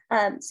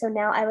 So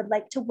now I would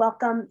like to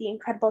welcome the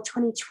incredible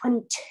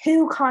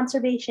 2022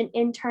 conservation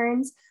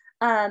interns.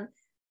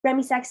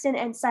 Remy Sexton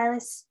and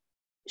Silas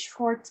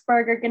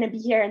Schwartzberg are going to be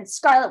here, and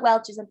Scarlett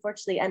Welch is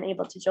unfortunately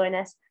unable to join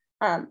us,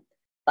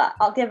 but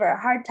I'll give her a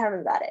hard time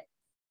about it.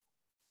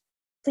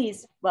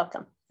 Please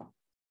welcome.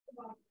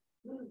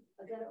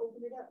 I gotta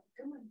open it up.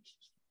 Come on.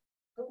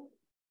 Go.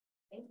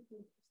 Thank you.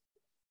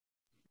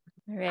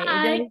 All right.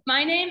 Hi,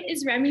 my name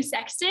is Remy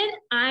Sexton.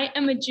 I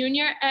am a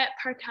junior at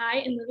Park High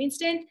in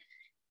Livingston,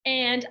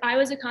 and I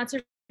was a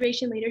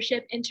conservation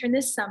leadership intern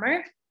this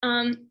summer.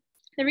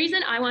 The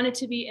reason I wanted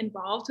to be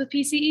involved with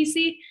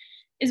PCEC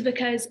is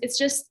because it's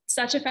just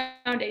such a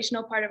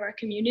foundational part of our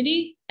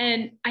community.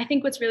 And I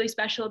think what's really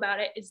special about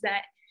it is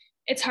that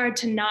it's hard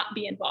to not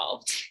be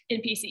involved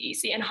in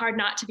PCEC and hard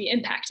not to be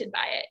impacted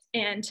by it.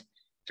 And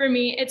for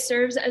me, it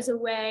serves as a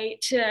way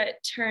to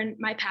turn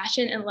my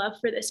passion and love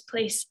for this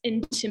place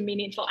into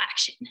meaningful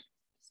action.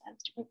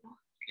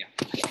 Yeah.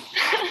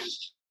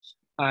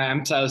 Hi,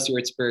 I'm Silas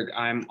Schwartzberg.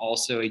 I'm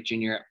also a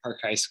junior at Park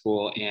High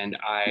School, and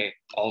I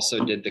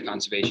also did the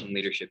conservation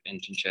leadership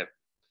internship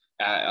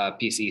at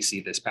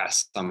PCEC this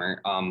past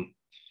summer.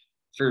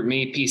 For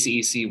me,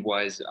 PCEC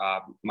was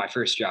my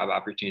first job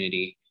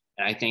opportunity,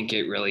 and I think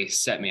it really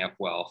set me up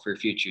well for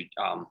future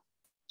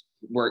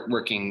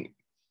working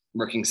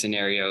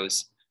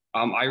scenarios.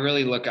 I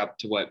really look up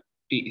to what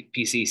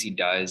PCEC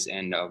does,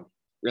 and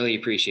really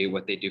appreciate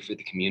what they do for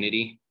the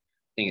community.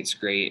 I think it's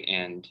great,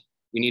 and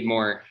we need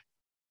more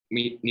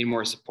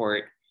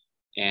support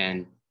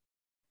and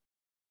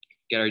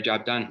get our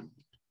job done.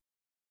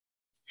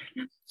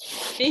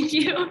 Thank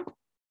you.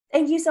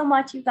 Thank you so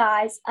much, you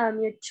guys.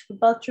 You're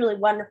both truly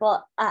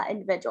wonderful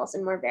individuals,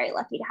 and we're very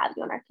lucky to have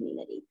you in our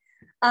community.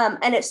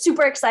 And it's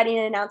super exciting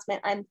announcement.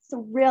 I'm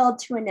thrilled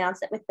to announce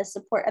that with the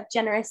support of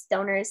generous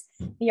donors,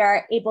 we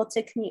are able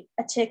to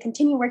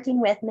continue working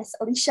with Miss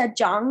Alicia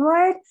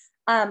Jonglord,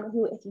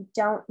 who, if you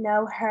don't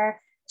know her,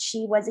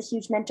 she was a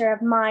huge mentor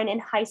of mine in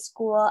high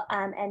school,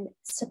 and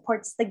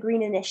supports the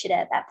Green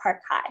Initiative at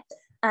Park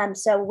High.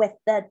 So with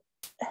the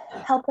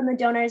help from the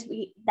donors,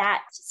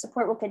 that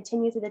support will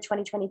continue through the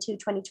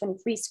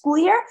 2022-2023 school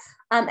year,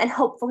 and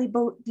hopefully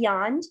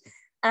beyond.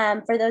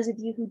 For those of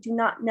you who do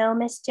not know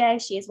Miss J,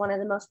 she is one of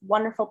the most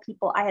wonderful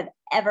people I have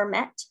ever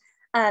met.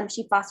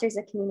 She fosters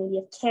a community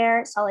of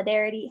care,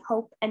 solidarity,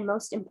 hope, and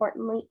most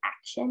importantly,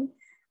 action.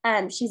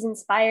 She's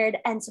inspired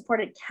and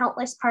supported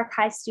countless Park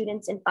High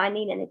students in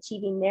finding and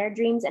achieving their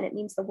dreams, and it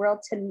means the world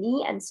to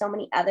me and so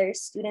many other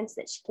students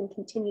that she can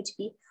continue to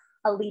be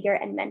a leader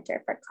and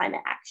mentor for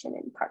climate action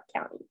in Park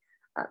County.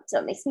 So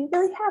it makes me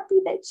really happy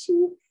that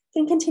she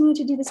can continue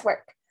to do this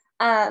work.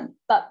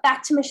 But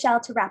back to Michelle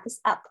to wrap us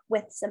up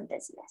with some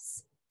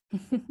business.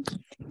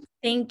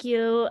 Thank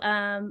you,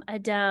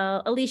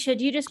 Adele. Alicia,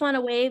 do you just want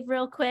to wave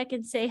real quick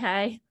and say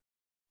hi?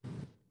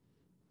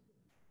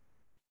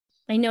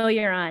 I know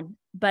you're on,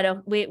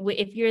 but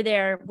if you're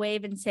there,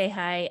 wave and say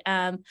hi.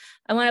 I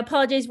want to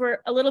apologize. We're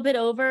a little bit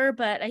over,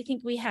 but I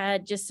think we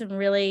had just some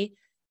really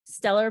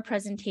stellar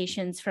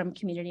presentations from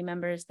community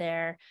members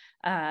there.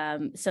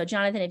 So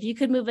Jonathan, if you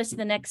could move us to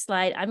the next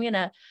slide, I'm going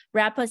to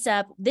wrap us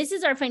up. This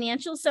is our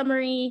financial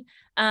summary.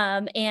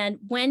 And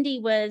Wendy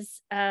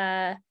was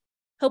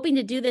hoping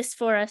to do this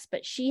for us,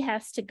 but she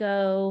has to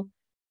go.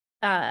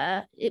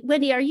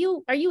 Wendy, are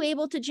you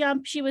able to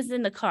jump? She was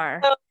in the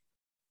car.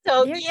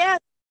 So yeah,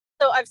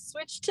 so I've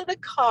switched to the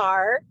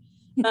car.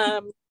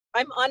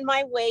 I'm on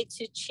my way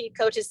to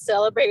Chico to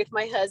celebrate with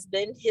my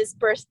husband, his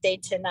birthday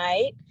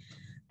tonight.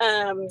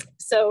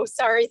 So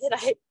sorry that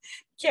I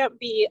can't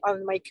be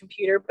on my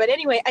computer, but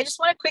anyway, I just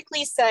want to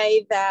quickly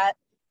say that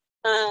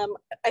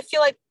I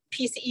feel like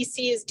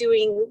PCEC is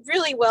doing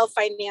really well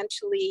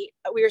financially.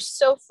 We are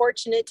so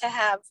fortunate to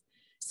have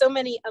so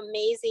many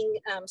amazing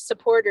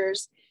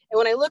supporters. And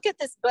when I look at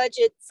this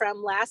budget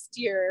from last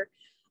year,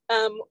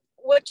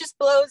 what just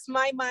blows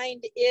my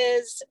mind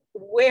is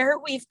where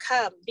we've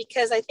come,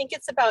 because I think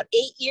it's about 8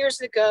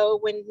 years ago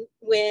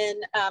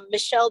when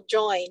Michelle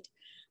joined,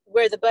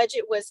 where the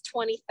budget was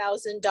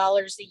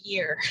 $20,000 a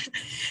year.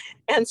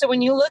 And so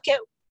when you look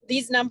at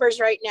these numbers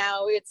right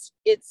now,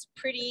 it's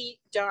pretty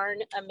darn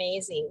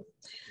amazing.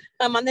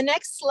 On the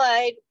next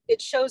slide,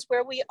 it shows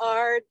where we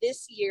are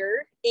this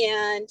year,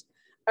 and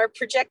our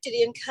projected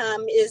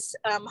income is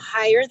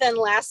higher than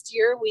last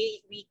year.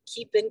 We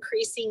keep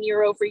increasing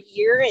year over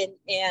year,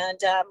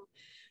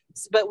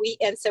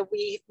 so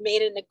we've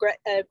made an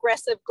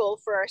aggressive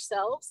goal for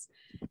ourselves.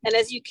 And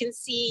as you can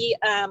see,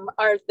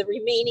 the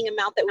remaining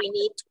amount that we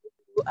need to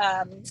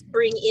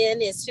bring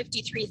in is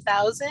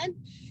 $53,000,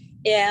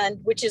 and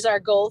which is our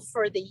goal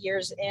for the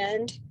year's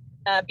end.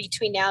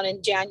 Between now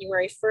and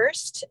January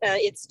 1st.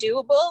 It's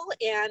doable,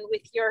 and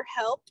with your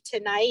help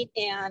tonight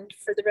and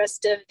for the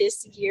rest of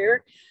this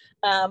year,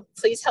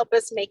 please help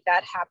us make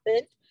that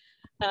happen.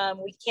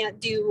 We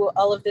can't do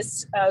all of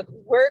this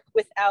work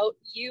without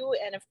you,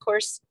 and of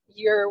course,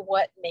 you're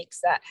what makes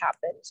that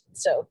happen.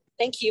 So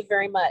thank you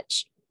very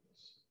much.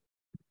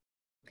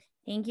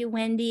 Thank you,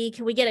 Wendy.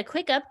 Can we get a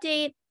quick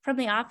update from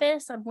the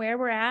office on where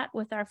we're at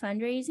with our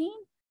fundraising?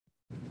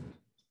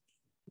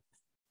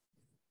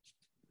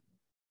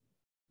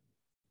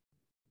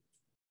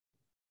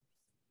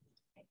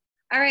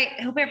 All right,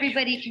 I hope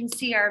everybody can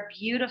see our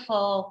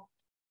beautiful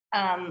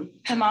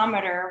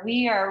thermometer.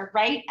 We are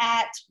right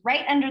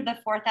under the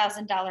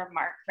 $4,000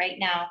 mark right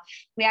now.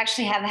 We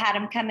actually have had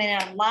them come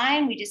in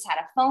online. We just had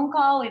a phone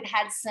call. We've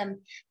had some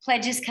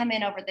pledges come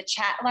in over the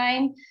chat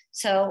line.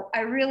 So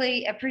I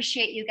really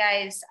appreciate you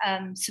guys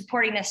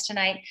supporting us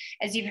tonight.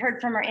 As you've heard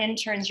from our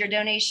interns, your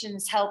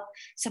donations help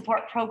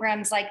support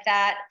programs like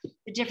that,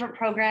 the different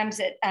programs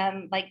that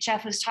like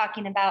Jeff was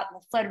talking about, the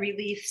flood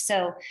relief.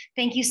 So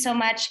thank you so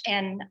much.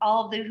 And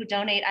all of you who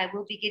donate, I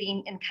will be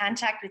getting in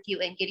contact with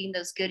you and getting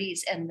those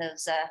goodies and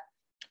those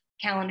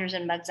calendars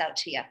and mugs out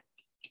to you.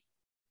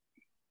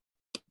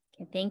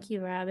 Okay, thank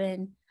you,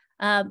 Robin.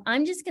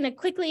 I'm just going to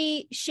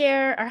quickly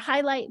share our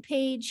highlight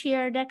page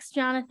here next,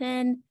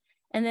 Jonathan,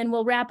 and then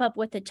we'll wrap up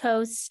with the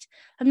toast.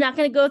 I'm not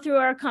going to go through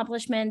our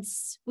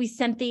accomplishments. We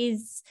sent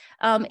these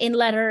in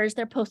letters.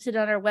 They're posted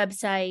on our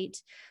website.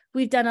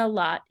 We've done a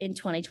lot in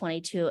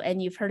 2022,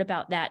 and you've heard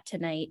about that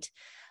tonight.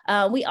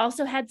 We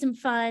also had some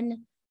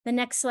fun. The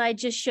next slide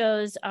just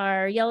shows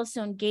our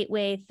Yellowstone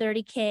Gateway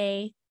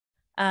 30K.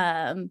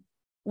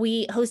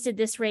 We hosted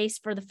this race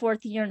for the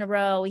 4th year in a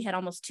row. We had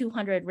almost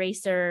 200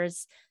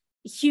 racers.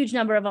 A huge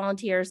number of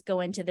volunteers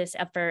go into this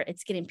effort.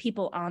 It's getting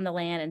people on the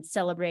land and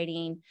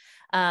celebrating.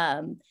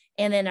 And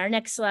then our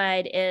next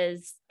slide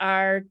is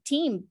our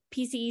team.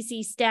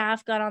 PCEC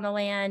staff got on the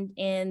land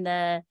in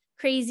the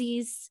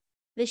crazies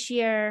this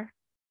year.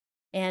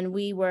 And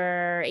we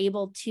were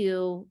able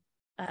to,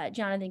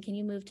 Jonathan, can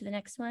you move to the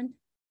next one?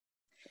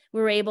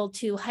 We were able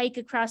to hike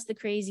across the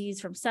crazies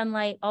from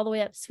Sunlight all the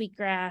way up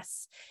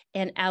Sweetgrass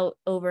and out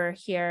over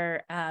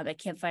here at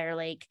Campfire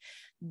Lake.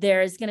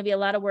 There's going to be a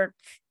lot of work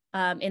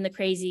in the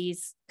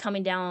crazies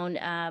coming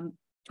down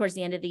towards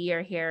the end of the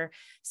year here.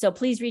 So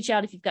please reach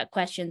out if you've got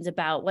questions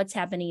about what's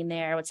happening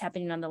there, what's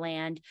happening on the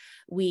land.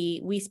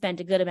 We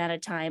spent a good amount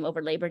of time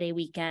over Labor Day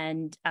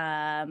weekend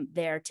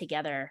there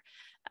together.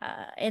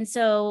 And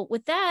so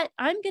with that,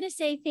 I'm going to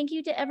say thank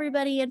you to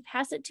everybody and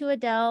pass it to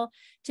Adele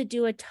to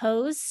do a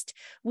toast.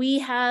 We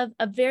have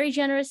a very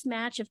generous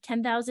match of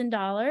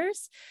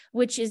 $10,000,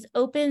 which is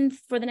open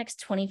for the next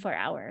 24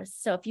 hours.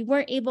 So if you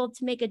weren't able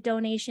to make a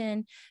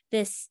donation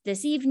this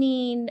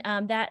evening,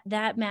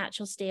 that match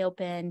will stay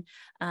open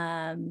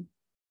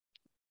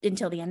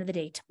until the end of the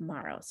day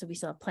tomorrow. So we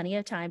still have plenty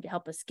of time to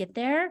help us get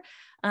there.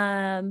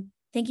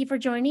 Thank you for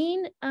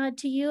joining.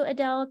 To you,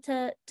 Adele,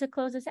 to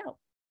close us out.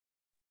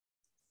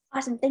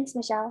 Awesome. Thanks,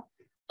 Michelle.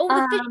 Oh,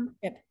 the fishing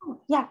trip.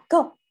 Yeah,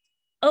 go.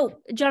 Oh,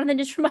 Jonathan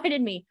just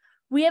reminded me.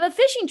 We have a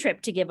fishing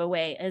trip to give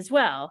away as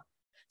well.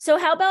 So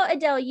how about,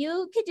 Adele,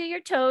 you could do your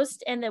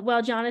toast and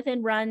while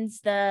Jonathan runs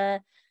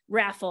the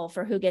raffle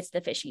for who gets the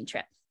fishing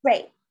trip.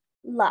 Great.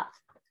 Love.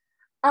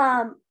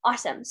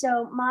 Awesome.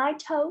 So my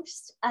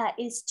toast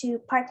is to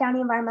Park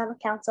County Environmental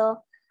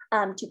Council,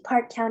 to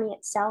Park County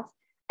itself,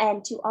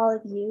 and to all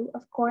of you,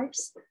 of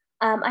course.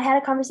 I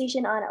had a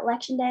conversation on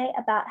Election Day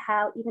about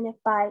how even if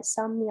by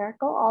some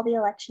miracle all the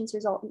elections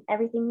result in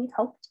everything we'd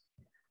hoped,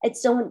 it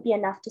still wouldn't be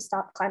enough to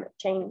stop climate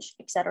change,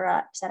 et cetera,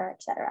 et cetera,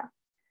 et cetera.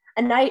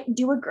 And I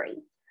do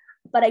agree.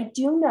 But I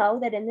do know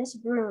that in this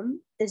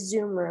room, this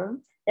Zoom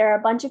room, there are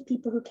a bunch of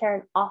people who care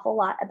an awful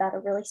lot about a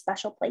really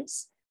special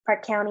place,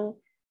 Park County,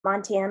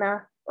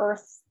 Montana,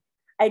 Earth.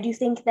 I do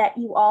think that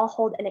you all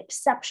hold an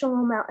exceptional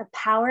amount of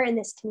power in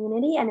this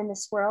community and in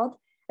this world.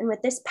 And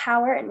with this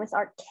power and with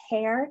our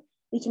care,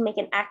 we can make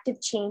an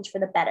active change for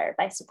the better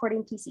by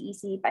supporting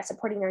PCEC, by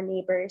supporting our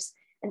neighbors,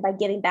 and by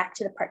giving back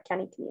to the Park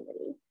County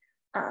community.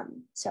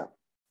 So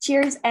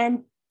cheers,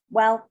 and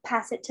well,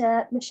 pass it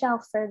to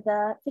Michelle for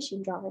the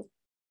fishing drawing.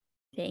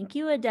 Thank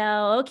you,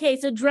 Adele. Okay,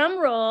 so drum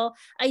roll.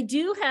 I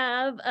do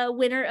have a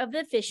winner of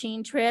the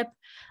fishing trip.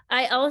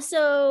 I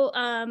also,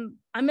 I'm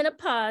going to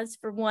pause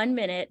for 1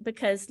 minute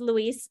because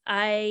Luis,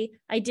 I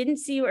didn't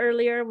see you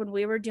earlier when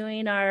we were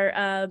doing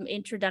our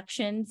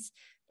introductions.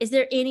 Is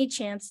there any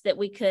chance that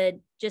we could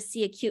just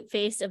see a cute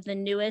face of the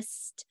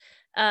newest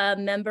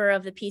member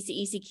of the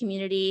PCEC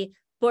community?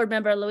 Board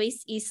member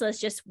Luis Islas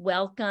just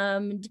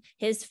welcomed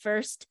his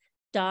first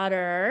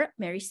daughter,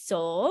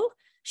 Marisol.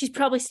 She's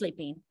probably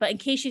sleeping, but in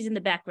case she's in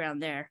the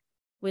background there,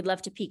 we'd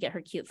love to peek at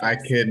her cute face.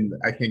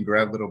 I can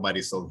grab little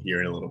Marisol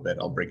here in a little bit.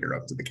 I'll bring her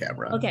up to the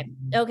camera.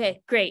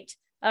 Okay, great.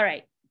 All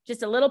right,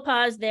 just a little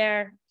pause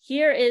there.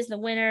 Here is the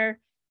winner,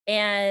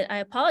 and I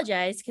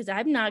apologize because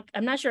I'm not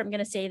sure I'm going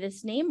to say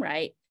this name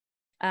right.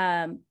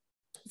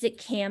 Is it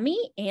Cami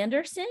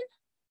Anderson?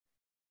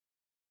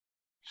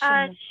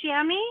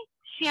 Shammy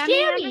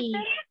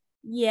Anderson?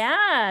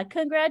 Yeah,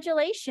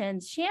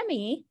 congratulations,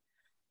 Shammy.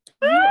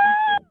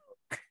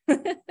 So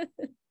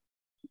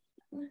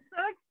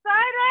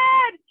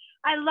excited.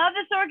 I love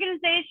this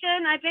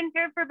organization. I've been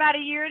here for about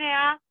 1.5 years.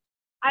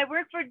 I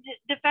work for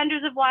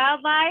Defenders of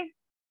Wildlife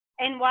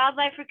and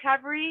wildlife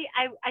recovery.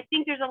 I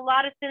think there's a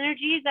lot of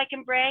synergies I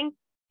can bring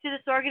to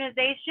this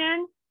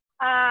organization.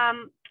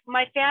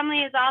 My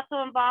family is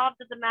also involved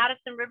with the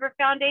Madison River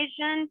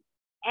Foundation,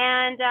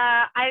 and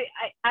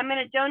I'm going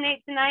to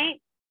donate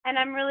tonight, and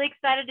I'm really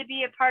excited to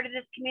be a part of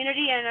this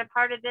community and a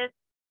part of this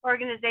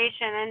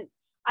organization. And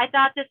I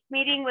thought this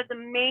meeting was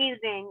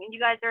amazing, and you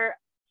guys are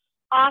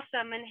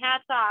awesome, and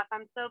hats off.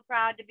 I'm so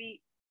proud to be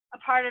a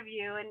part of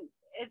you, and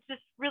it's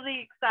just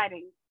really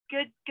exciting.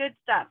 Good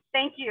stuff.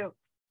 Thank you.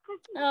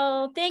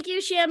 Oh, thank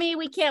you, Shammy.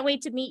 We can't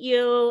wait to meet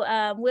you.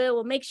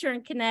 We'll make sure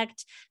and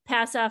connect,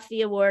 pass off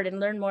the award, and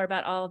learn more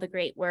about all the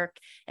great work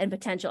and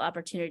potential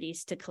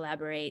opportunities to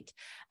collaborate.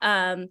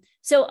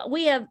 So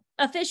we have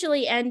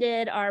officially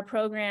ended our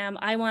program.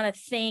 I want to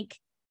thank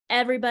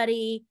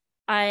everybody.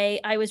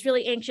 I was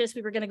really anxious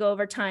we were going to go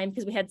over time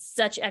because we had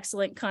such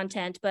excellent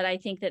content, but I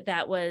think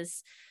that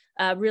was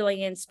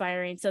really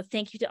inspiring. So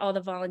thank you to all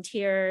the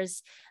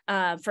volunteers,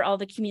 for all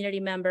the community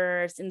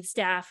members and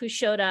staff who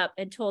showed up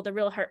and told a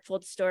real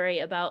heartfelt story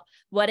about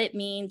what it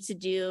means to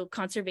do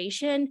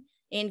conservation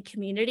in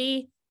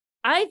community.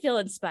 I feel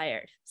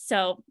inspired.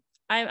 So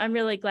I'm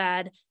really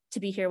glad to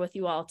be here with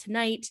you all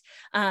tonight.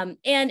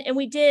 And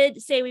we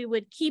did say we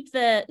would keep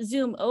the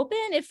Zoom open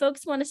if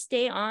folks want to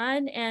stay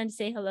on and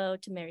say hello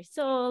to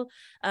Marisol,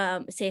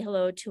 say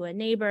hello to a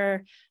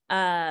neighbor,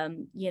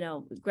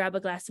 grab a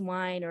glass of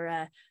wine or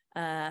a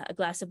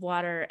glass of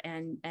water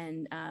and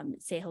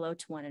say hello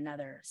to one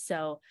another.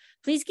 So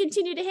please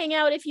continue to hang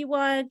out if you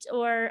want,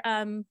 or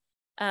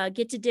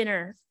get to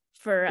dinner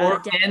for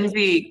or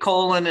envy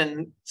Colin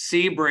and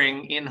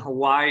Sebring in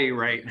Hawaii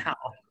right now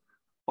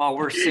while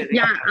we're sitting.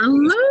 Yeah,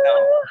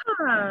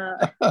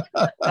 aloha.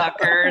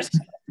 Suckers.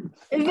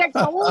 Is it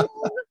cold?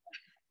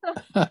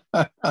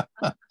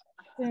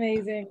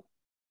 Amazing.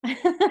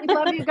 We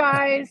love you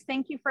guys.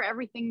 Thank you for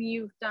everything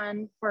you've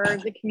done for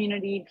the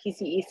community,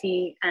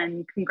 PCEC,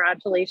 and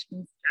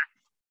congratulations, Jack.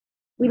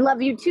 We love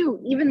you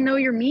too, even though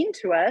you're mean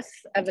to us,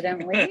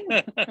 evidently.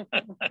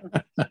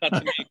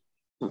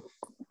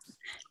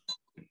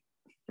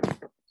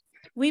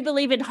 We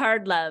believe in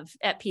hard love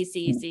at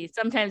PCEC.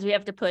 Sometimes we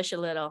have to push a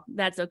little.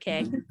 That's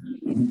okay.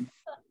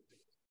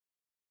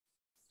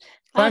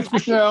 Thanks,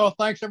 Michelle.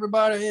 Thanks,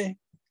 everybody.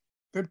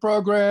 Good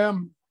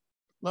program.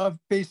 Love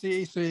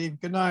PCEC.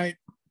 Good night.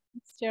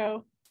 Thanks,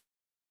 Joe.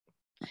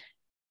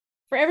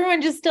 For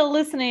everyone just still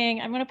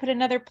listening, I'm going to put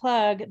another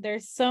plug.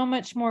 There's so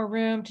much more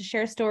room to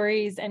share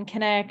stories and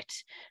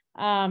connect.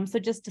 So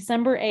just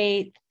December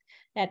 8th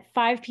at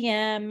 5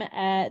 p.m.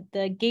 at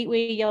the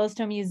Gateway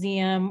Yellowstone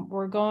Museum,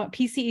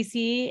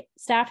 PCEC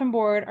staff and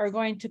board are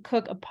going to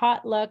cook a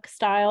potluck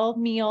style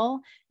meal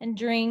and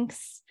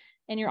drinks,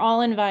 and you're all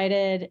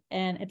invited.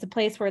 And it's a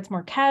place where it's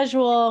more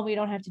casual. We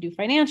don't have to do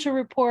financial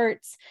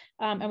reports,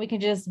 and we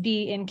can just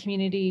be in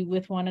community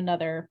with one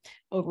another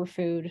over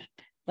food,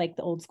 like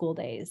the old school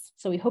days.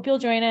 So we hope you'll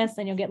join us,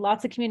 and you'll get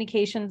lots of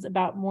communications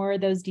about more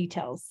of those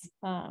details.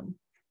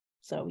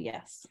 So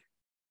yes.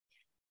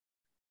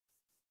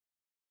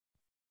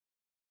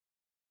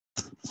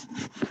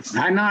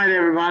 Good night,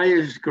 everybody.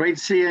 It's great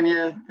seeing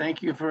you.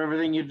 Thank you for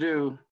everything you do.